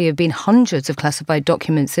possibly have been hundreds of classified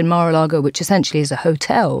documents in Mar-a-Lago, which essentially is a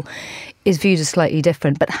hotel, is viewed as slightly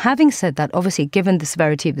different. But having said that, obviously, given the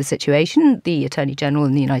severity of the situation, the Attorney General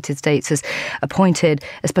in the United States has appointed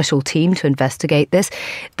a special team to investigate this.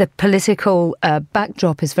 The political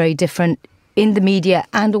backdrop is very different in the media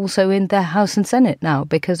and also in the House and Senate now,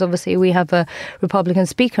 because obviously we have a Republican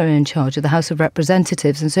speaker in charge of the House of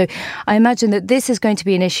Representatives. And so I imagine that this is going to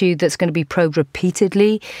be an issue that's going to be probed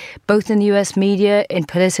repeatedly, both in the US media, in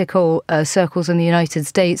political circles in the United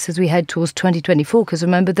States as we head towards 2024, because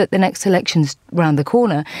remember that the next election's round the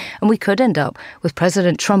corner and we could end up with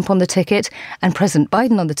President Trump on the ticket and President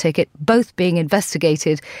Biden on the ticket, both being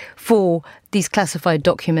investigated for these classified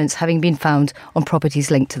documents having been found on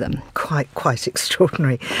properties linked to them. Quite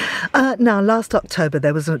extraordinary. Now, last October,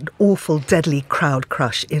 there was an awful, deadly crowd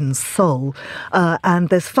crush in Seoul. And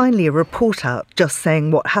there's finally a report out just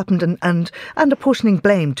saying what happened and apportioning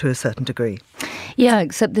blame to a certain degree. Yeah,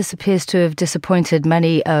 except this appears to have disappointed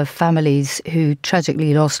many families who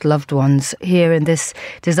tragically lost loved ones here in this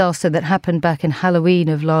disaster that happened back in Halloween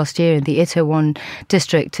of last year in the Itaewon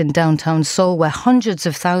district in downtown Seoul, where hundreds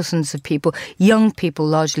of thousands of people, young people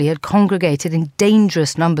largely, had congregated in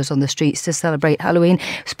dangerous numbers on the streets to celebrate Halloween.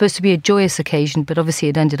 It was supposed to be a joyous occasion, but obviously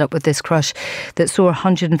it ended up with this crush that saw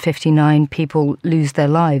 159 people lose their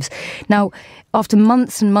lives. Now, after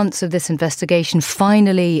months and months of this investigation,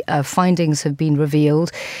 finally findings have been revealed.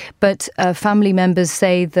 But family members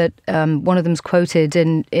say that one of them's quoted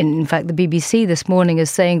in fact, the BBC this morning as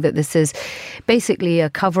saying that this is basically a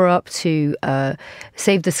cover-up to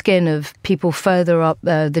save the skin of people further up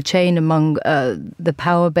the chain among the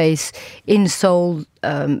power base in Seoul,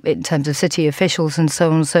 in terms of city officials and so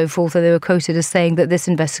on and so forth. And they were quoted as saying that this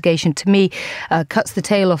investigation, to me, cuts the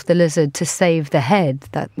tail off the lizard to save the head.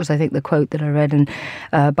 That was, I think, the quote that I read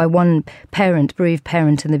by one parent, bereaved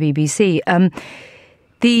parent in the BBC.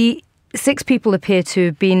 The 6 people appear to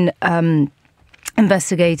have been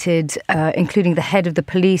investigated, including the head of the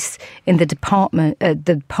police in the department,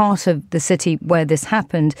 the part of the city where this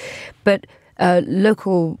happened. But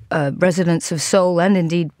local residents of Seoul and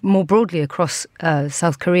indeed more broadly across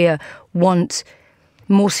South Korea want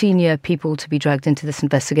more senior people to be dragged into this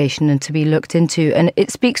investigation and to be looked into. And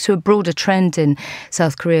it speaks to a broader trend in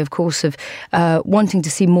South Korea, of course, of wanting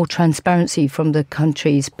to see more transparency from the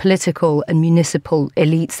country's political and municipal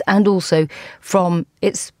elites and also from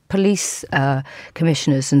its police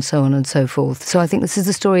commissioners and so on and so forth. So I think this is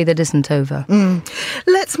a story that isn't over.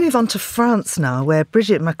 Let's move on to France now, where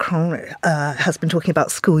Brigitte Macron has been talking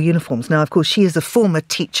about school uniforms. Now, of course, she is a former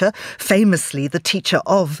teacher, famously the teacher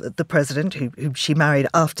of the president, who she married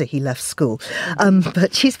after he left school.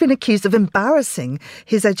 But she's been accused of embarrassing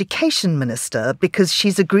his education minister because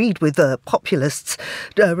she's agreed with populists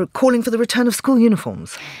calling for the return of school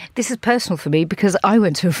uniforms. This is personal for me because I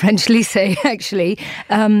went to a French lycée, actually,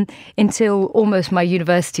 until almost my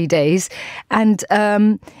university days. And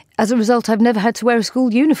as a result, I've never had to wear a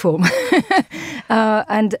school uniform.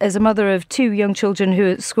 And as a mother of 2 young children who are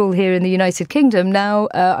at school here in the United Kingdom, now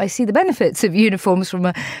I see the benefits of uniforms from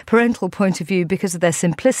a parental point of view because of their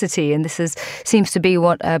simplicity. And this seems to be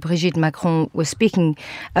what Brigitte Macron was speaking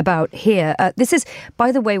about here. This is,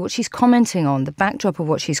 by the way, what she's commenting on. The backdrop of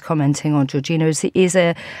what she's commenting on, Georgina, is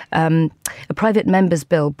a private member's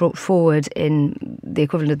bill brought forward in the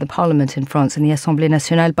equivalent of the Parliament in France, in the Assemblée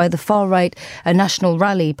Nationale, by the far-right National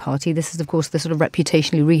Rally Party. This is, of course, the sort of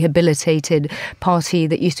reputationally rehabilitated party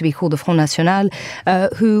that used to be called the Front National,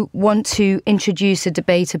 who want to introduce a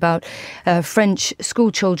debate about French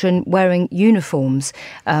school children wearing uniforms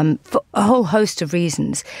for a whole host of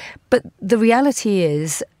reasons. But the reality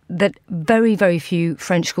is that very, very few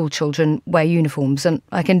French school children wear uniforms. And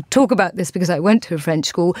I can talk about this because I went to a French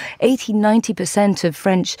school. 80-90% of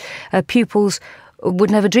French pupils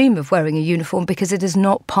would never dream of wearing a uniform because it is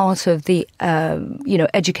not part of the,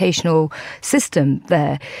 educational system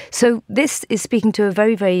there. So this is speaking to a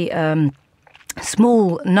very, very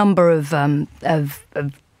small number of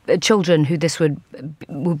children who this would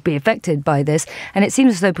be affected by this. And it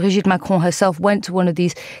seems as though Brigitte Macron herself went to one of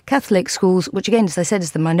these Catholic schools, which again, as I said,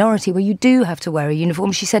 is the minority, where you do have to wear a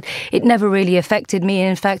uniform. She said, it never really affected me. And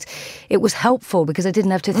in fact, it was helpful because I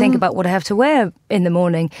didn't have to think about what I have to wear in the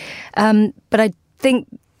morning. But I think,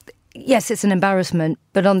 yes, it's an embarrassment.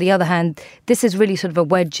 But on the other hand, this is really sort of a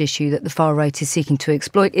wedge issue that the far right is seeking to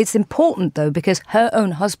exploit. It's important, though, because her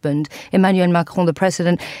own husband, Emmanuel Macron, the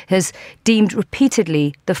president, has deemed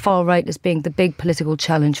repeatedly the far right as being the big political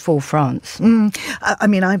challenge for France. I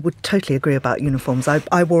mean, I would totally agree about uniforms.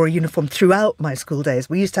 I wore a uniform throughout my school days.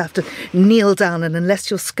 We used to have to kneel down, and unless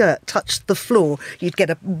your skirt touched the floor, you'd get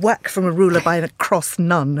a whack from a ruler by a cross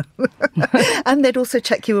nun. And they'd also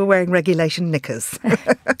check you were wearing regulation knickers.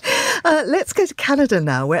 Let's go to Canada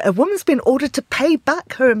now, where a woman's been ordered to pay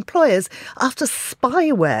back her employers after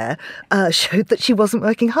spyware showed that she wasn't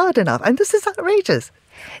working hard enough. And this is outrageous.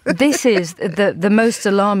 This is the most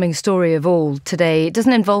alarming story of all today. It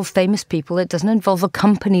doesn't involve famous people. It doesn't involve a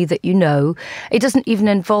company that you know. It doesn't even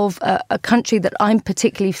involve a country that I'm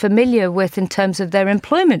particularly familiar with in terms of their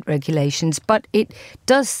employment regulations. But it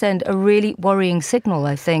does send a really worrying signal,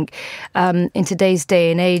 I think, in today's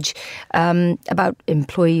day and age about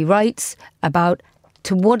employee rights, about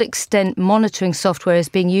to what extent monitoring software is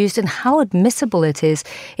being used and how admissible it is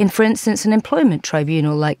in, for instance, an employment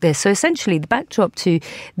tribunal like this. So essentially, the backdrop to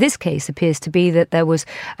this case appears to be that there was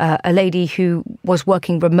a lady who was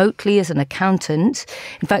working remotely as an accountant.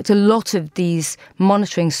 In fact, a lot of these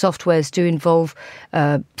monitoring softwares do involve,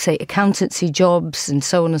 say, accountancy jobs and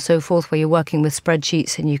so on and so forth, where you're working with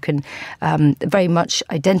spreadsheets and you can very much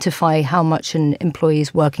identify how much an employee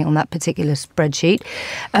is working on that particular spreadsheet.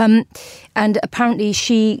 And apparently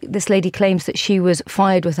this lady claims that she was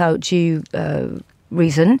fired without due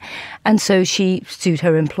reason, and so she sued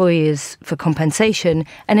her employers for compensation.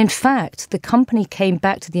 And in fact, the company came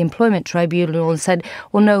back to the employment tribunal and said,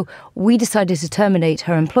 well, no, we decided to terminate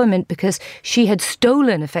her employment because she had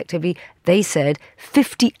stolen, effectively, they said,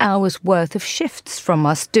 50 hours worth of shifts from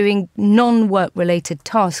us doing non-work related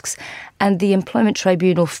tasks. And the employment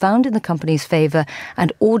tribunal found in the company's favour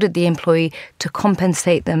and ordered the employee to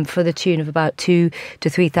compensate them for the tune of about 2,000 to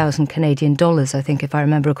 3,000 Canadian dollars, I think, if I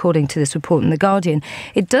remember, according to this report in The Guardian.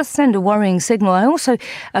 It does send a worrying signal. I also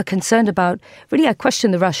am concerned about, really, I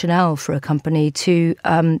question the rationale for a company to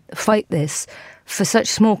fight this for such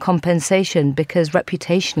small compensation, because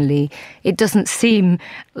reputationally it doesn't seem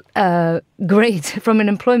great from an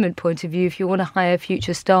employment point of view if you want to hire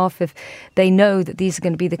future staff, if they know that these are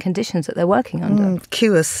going to be the conditions that they're working under.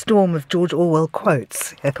 Cue a storm of George Orwell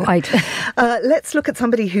quotes. Quite. Let's look at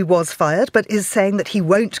somebody who was fired but is saying that he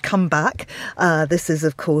won't come back. This is,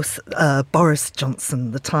 of course, Boris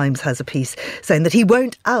Johnson. The Times has a piece saying that he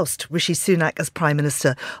won't oust Rishi Sunak as Prime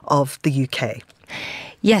Minister of the UK.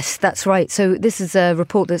 Yes, that's right. So this is a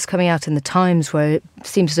report that's coming out in The Times where it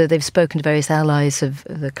seems as though they've spoken to various allies of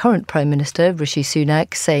the current Prime Minister, Rishi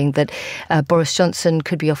Sunak, saying that Boris Johnson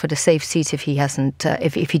could be offered a safe seat if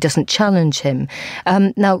he doesn't challenge him.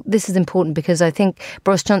 Now, this is important because I think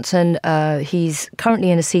Boris Johnson, he's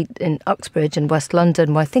currently in a seat in Uxbridge in West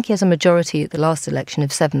London, where I think he has a majority at the last election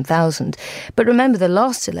of 7,000. But remember, the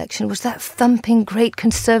last election was that thumping great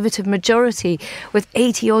Conservative majority with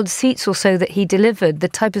 80-odd seats or so that he delivered,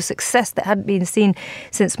 the type of success that hadn't been seen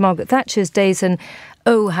since Margaret Thatcher's days. And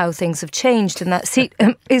oh, how things have changed, and that seat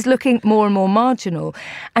is looking more and more marginal.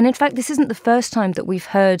 And in fact, this isn't the first time that we've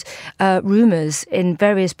heard rumours in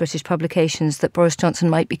various British publications that Boris Johnson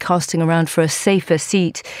might be casting around for a safer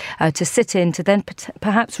seat to sit in, to then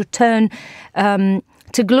perhaps return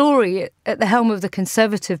to glory at the helm of the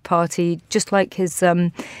Conservative Party, just like his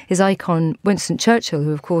icon Winston Churchill,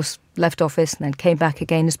 who of course left office and then came back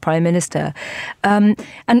again as Prime Minister. And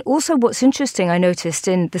also what's interesting, I noticed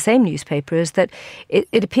in the same newspaper, is that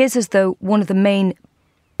it appears as though one of the main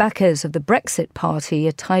backers of the Brexit Party,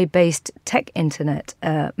 a Thai-based tech internet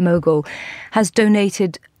mogul, has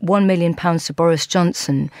donated £1 million to Boris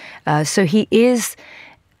Johnson. So he is,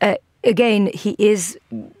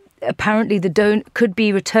 apparently could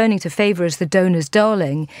be returning to favour as the donor's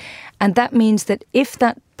darling. And that means that if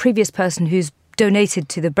that previous person who's donated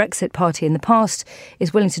to the Brexit Party in the past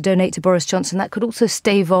is willing to donate to Boris Johnson, that could also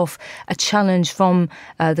stave off a challenge from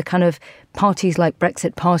the kind of parties like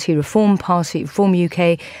Brexit Party, Reform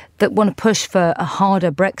UK, that want to push for a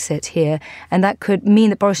harder Brexit here. And that could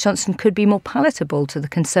mean that Boris Johnson could be more palatable to the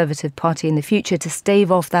Conservative Party in the future to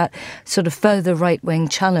stave off that sort of further right-wing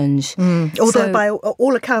challenge. Although by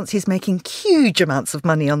all accounts, he's making huge amounts of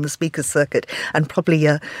money on the Speaker's circuit and probably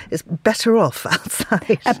is better off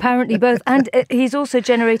outside. Apparently both. And he's also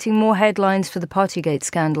generating more headlines for the Partygate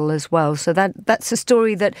scandal as well. So that's a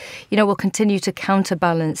story that, will continue to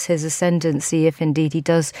counterbalance his ascendancy if indeed he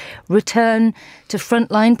does return to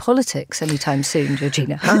frontline politics anytime soon,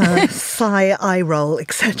 Georgina. Sigh, eye roll,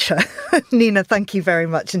 etc. Nina, thank you very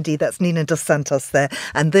much indeed. That's Nina Dos Santos there.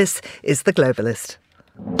 And this is The Globalist.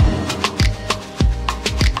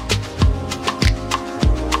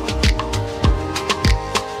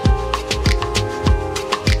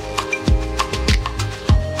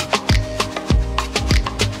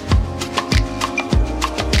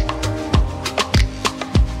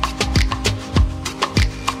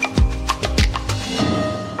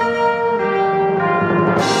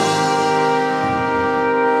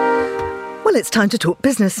 Well, it's time to talk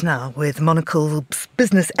business now with Monocle's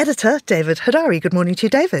business editor, David Hadari. Good morning to you,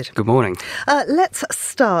 David. Good morning. Let's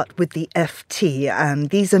start with the FT. And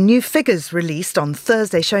these are new figures released on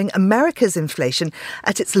Thursday showing America's inflation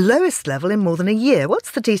at its lowest level in more than a year.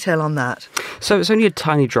 What's the detail on that? So it's only a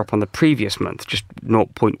tiny drop on the previous month, just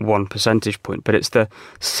 0.1 percentage point, but it's the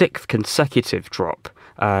sixth consecutive drop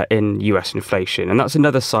in US inflation. And that's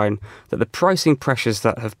another sign that the pricing pressures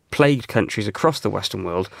that have plagued countries across the Western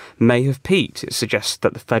world may have peaked. It suggests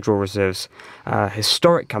that the Federal Reserve's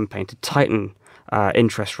historic campaign to tighten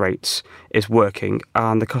interest rates is working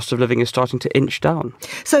and the cost of living is starting to inch down.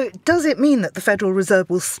 So does it mean that the Federal Reserve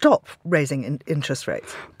will stop raising interest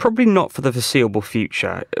rates? Probably not for the foreseeable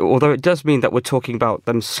future, although it does mean that we're talking about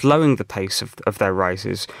them slowing the pace of their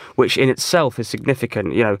rises, which in itself is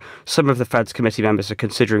significant. You know, some of the Fed's committee members are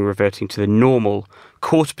considering reverting to the normal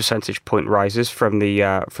quarter percentage point rises from the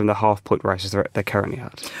half point rises they're currently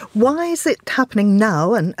at. Why is it happening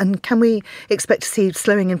now, and can we expect to see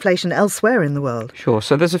slowing inflation elsewhere in the world? Sure.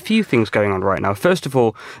 So there's a few things going on right now. First of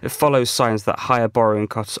all, it follows signs that higher borrowing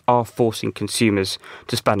costs are forcing consumers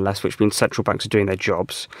to spend less, which means central banks are doing their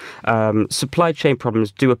jobs. Supply chain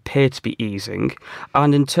problems do appear to be easing,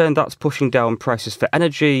 and in turn that's pushing down prices for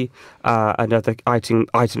energy and other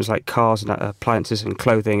items like cars and appliances and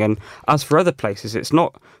clothing. And as for other places, it's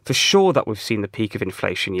not for sure that we've seen the peak of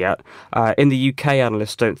inflation yet. In the UK,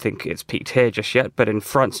 analysts don't think it's peaked here just yet, but in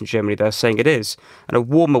France and Germany, they're saying it is. And a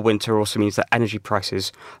warmer winter also means that energy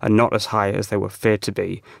prices are not as high as they were feared to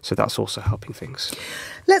be. So that's also helping things.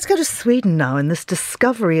 Let's go to Sweden now and this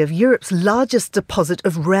discovery of Europe's largest deposit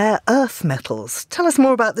of rare earth metals. Tell us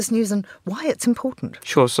more about this news and why it's important.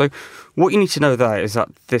 Sure. So what you need to know there is that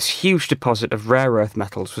this huge deposit of rare earth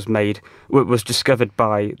metals was discovered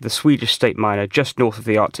by the Swedish state miner just north of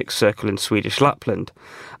the Arctic Circle in Swedish Lapland.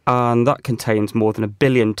 And that contains more than 1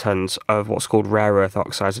 billion tonnes of what's called rare earth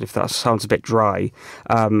oxides. And if that sounds a bit dry,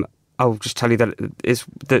 I'll just tell you that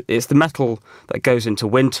it's the metal that goes into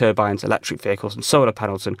wind turbines, electric vehicles and solar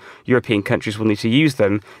panels, and European countries will need to use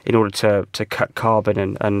them in order to cut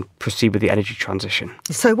carbon and proceed with the energy transition.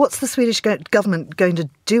 So what's the Swedish government going to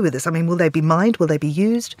do with this? I mean, will they be mined? Will they be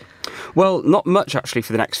used? Well, not much actually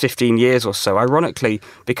for the next 15 years or so. Ironically,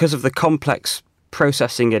 because of the complex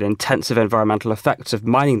processing and intensive environmental effects of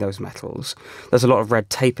mining those metals, there's a lot of red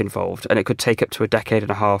tape involved, and it could take up to a decade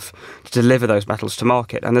and a half to deliver those metals to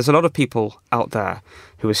market. And there's a lot of people out there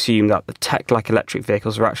who assume that the tech like electric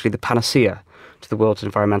vehicles are actually the panacea to the world's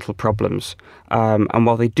environmental problems. And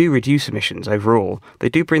while they do reduce emissions overall, they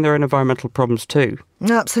do bring their own environmental problems too.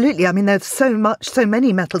 Absolutely. I mean, there's so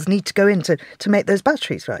many metals need to go in to make those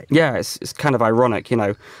batteries, right? Yeah, it's kind of ironic, you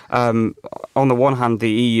know. On the one hand, the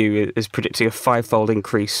EU is predicting a 5-fold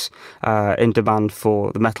increase in demand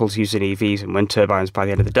for the metals used in EVs and wind turbines by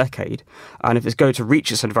the end of the decade. And if it's going to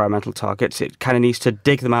reach its environmental targets, it kind of needs to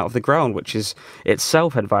dig them out of the ground, which is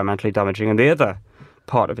itself environmentally damaging. And the other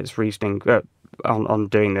part of its reasoning on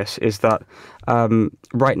doing this is that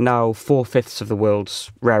right now 4/5 of the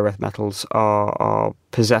world's rare earth metals are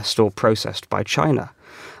possessed or processed by China.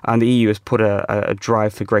 And the EU has put a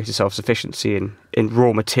drive for greater self-sufficiency in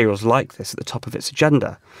raw materials like this at the top of its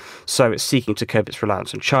agenda. So it's seeking to curb its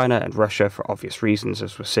reliance on China and Russia for obvious reasons,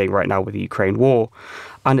 as we're seeing right now with the Ukraine war.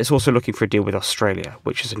 And it's also looking for a deal with Australia,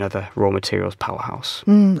 which is another raw materials powerhouse.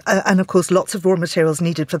 And of course, lots of raw materials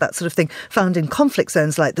needed for that sort of thing found in conflict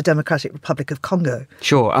zones like the Democratic Republic of Congo.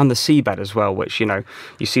 Sure, and the seabed as well, which, you know,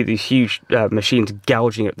 you see these huge machines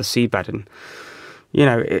gouging at the seabed. And, you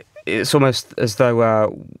know, it's almost as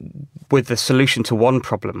though with the solution to one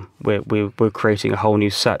problem, we're creating a whole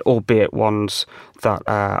new set, albeit ones that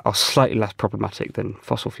are slightly less problematic than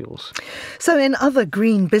fossil fuels. So in other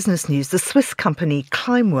green business news, the Swiss company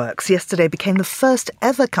Climeworks yesterday became the first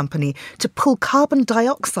ever company to pull carbon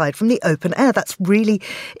dioxide from the open air. That's really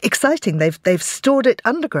exciting. They've stored it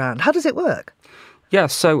underground. How does it work? Yeah,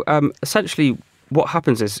 so essentially what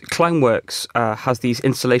happens is Climeworks has these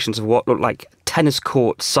installations of what look like tennis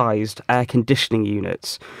court-sized air conditioning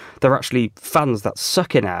units. They're actually fans that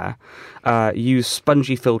suck in air, use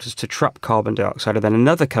spongy filters to trap carbon dioxide, and then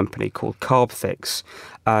another company called Carbfix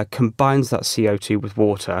combines that CO2 with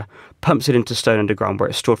water, pumps it into stone underground where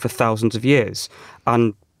it's stored for thousands of years.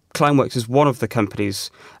 And Climeworks is one of the companies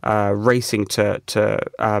racing to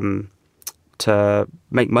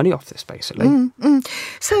make money off this, basically.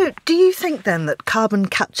 So do you think then that carbon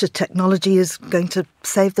capture technology is going to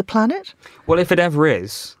save the planet? Well, if it ever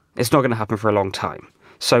is, it's not going to happen for a long time.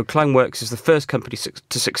 So Climeworks is the first company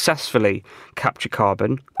to successfully capture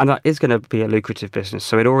carbon, and that is going to be a lucrative business.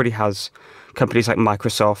 So it already has companies like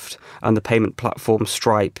Microsoft and the payment platform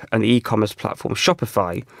Stripe and the e-commerce platform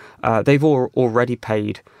Shopify. They've already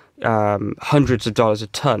paid hundreds of dollars a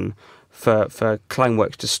ton for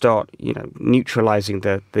Climeworks to start, neutralizing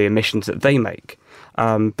the emissions that they make.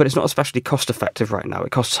 But it's not especially cost effective right now.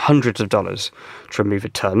 It costs hundreds of dollars to remove a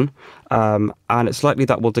ton, and it's likely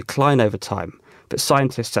that will decline over time. But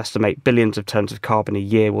scientists estimate billions of tons of carbon a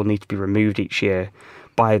year will need to be removed each year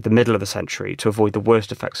by the middle of the century to avoid the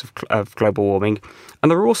worst effects of global warming.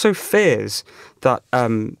 And there are also fears that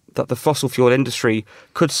that the fossil fuel industry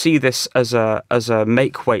could see this as a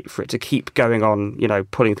make weight for it to keep going on,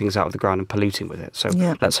 pulling things out of the ground and polluting with it. So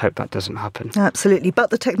let's hope that doesn't happen. Absolutely. But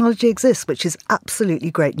the technology exists, which is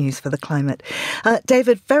absolutely great news for the climate.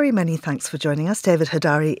 David, very many thanks for joining us. David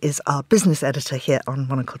Hodari is our business editor here on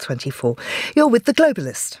Monocle 24. You're with The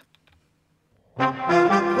Globalist.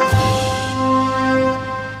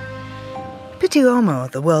 Pitti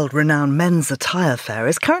Uomo, the world-renowned men's attire fair,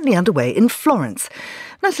 is currently underway in Florence.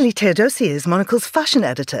 Natalie Teodosi is Monocle's fashion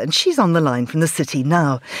editor, and she's on the line from the city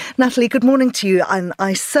now. Natalie, good morning to you, and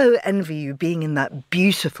I so envy you being in that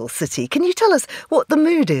beautiful city. Can you tell us what the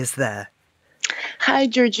mood is there? Hi,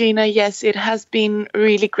 Georgina. Yes, it has been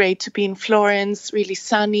really great to be in Florence, really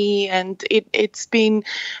sunny, and it's been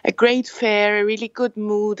a great fair, a really good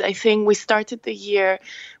mood. I think we started the year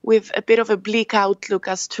with a bit of a bleak outlook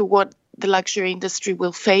as to what the luxury industry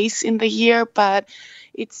will face in the year, but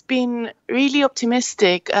it's been really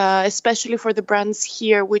optimistic, especially for the brands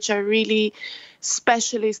here, which are really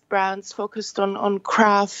specialist brands focused on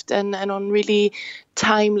craft and on really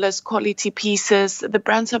timeless quality pieces. The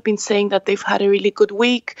brands have been saying that they've had a really good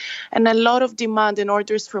week, and a lot of demand and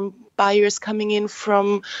orders from buyers coming in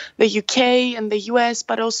from the UK and the US,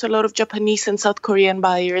 but also a lot of Japanese and South Korean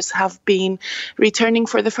buyers have been returning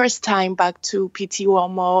for the first time back to Pitti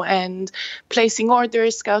Uomo and placing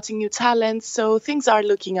orders, scouting new talents. So things are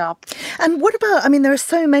looking up. And what about, there are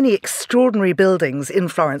so many extraordinary buildings in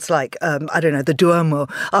Florence, like, the Duomo.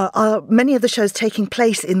 Are many of the shows taking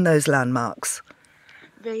place in those landmarks?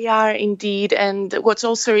 They are indeed. And what's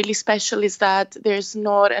also really special is that there's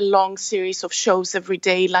not a long series of shows every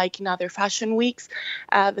day like in other fashion weeks.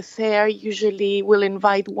 The fair usually will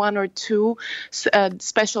invite one or two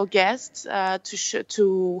special guests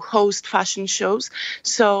to host fashion shows.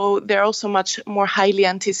 So they're also much more highly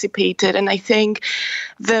anticipated. And I think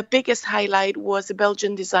the biggest highlight was a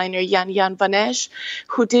Belgian designer, Jan van Esch,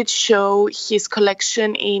 who did show his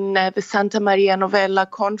collection in the Santa Maria Novella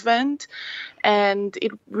convent. And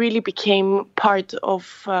it really became part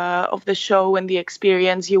of the show and the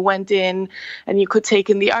experience. You went in and you could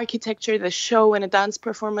take in the architecture, the show, and a dance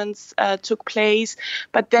performance took place.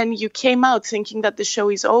 But then you came out thinking that the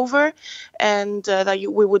show is over and that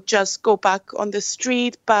we would just go back on the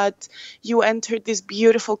street. But you entered this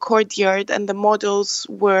beautiful courtyard and the models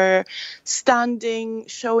were standing,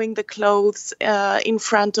 showing the clothes in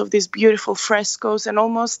front of these beautiful frescoes and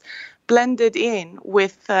almost blended in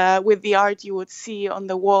with the art you would see on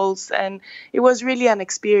the walls. And it was really an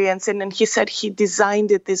experience. And he said he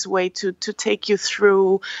designed it this way to take you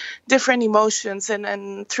through different emotions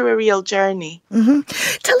and through a real journey. Mm-hmm.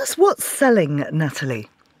 Tell us what's selling, Natalie.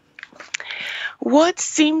 What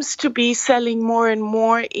seems to be selling more and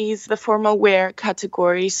more is the formal wear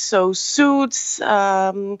category. So suits,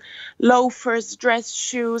 loafers, dress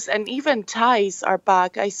shoes, and even ties are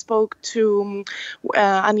back. I spoke to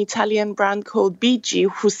an Italian brand called BG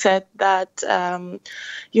who said that,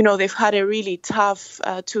 they've had a really tough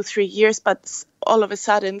 2-3 years, but all of a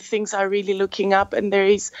sudden things are really looking up and there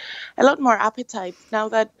is a lot more appetite now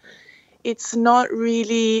that it's not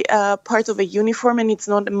really part of a uniform and it's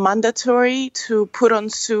not mandatory to put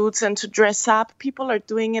on suits and to dress up. People are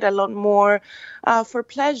doing it a lot more for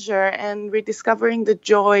pleasure and rediscovering the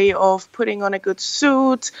joy of putting on a good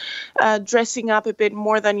suit, dressing up a bit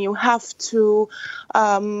more than you have to.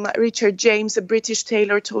 Richard James, a British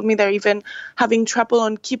tailor, told me they're even having trouble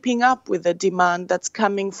on keeping up with the demand that's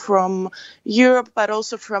coming from Europe, but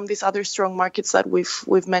also from these other strong markets that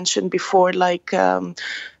we've mentioned before, like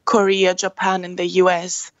Korea, Japan, and the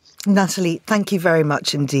US. Natalie, thank you very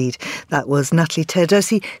much indeed. That was Natalie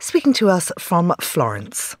Teodosi speaking to us from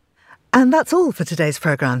Florence. And that's all for today's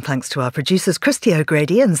programme, thanks to our producers Christy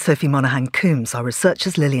O'Grady and Sophie Monaghan-Coombs, our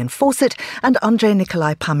researchers Lillian Fawcett and Andrei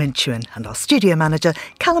Nikolai Pamintuan, and our studio manager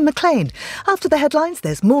Callum McLean. After the headlines,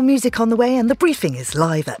 there's more music on the way and the briefing is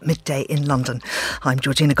live at midday in London. I'm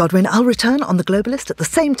Georgina Godwin. I'll return on The Globalist at the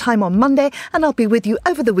same time on Monday, and I'll be with you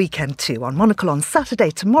over the weekend too, on Monocle on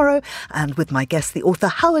Saturday tomorrow, and with my guest, the author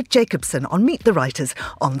Howard Jacobson, on Meet the Writers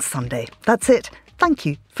on Sunday. That's it. Thank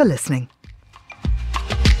you for listening.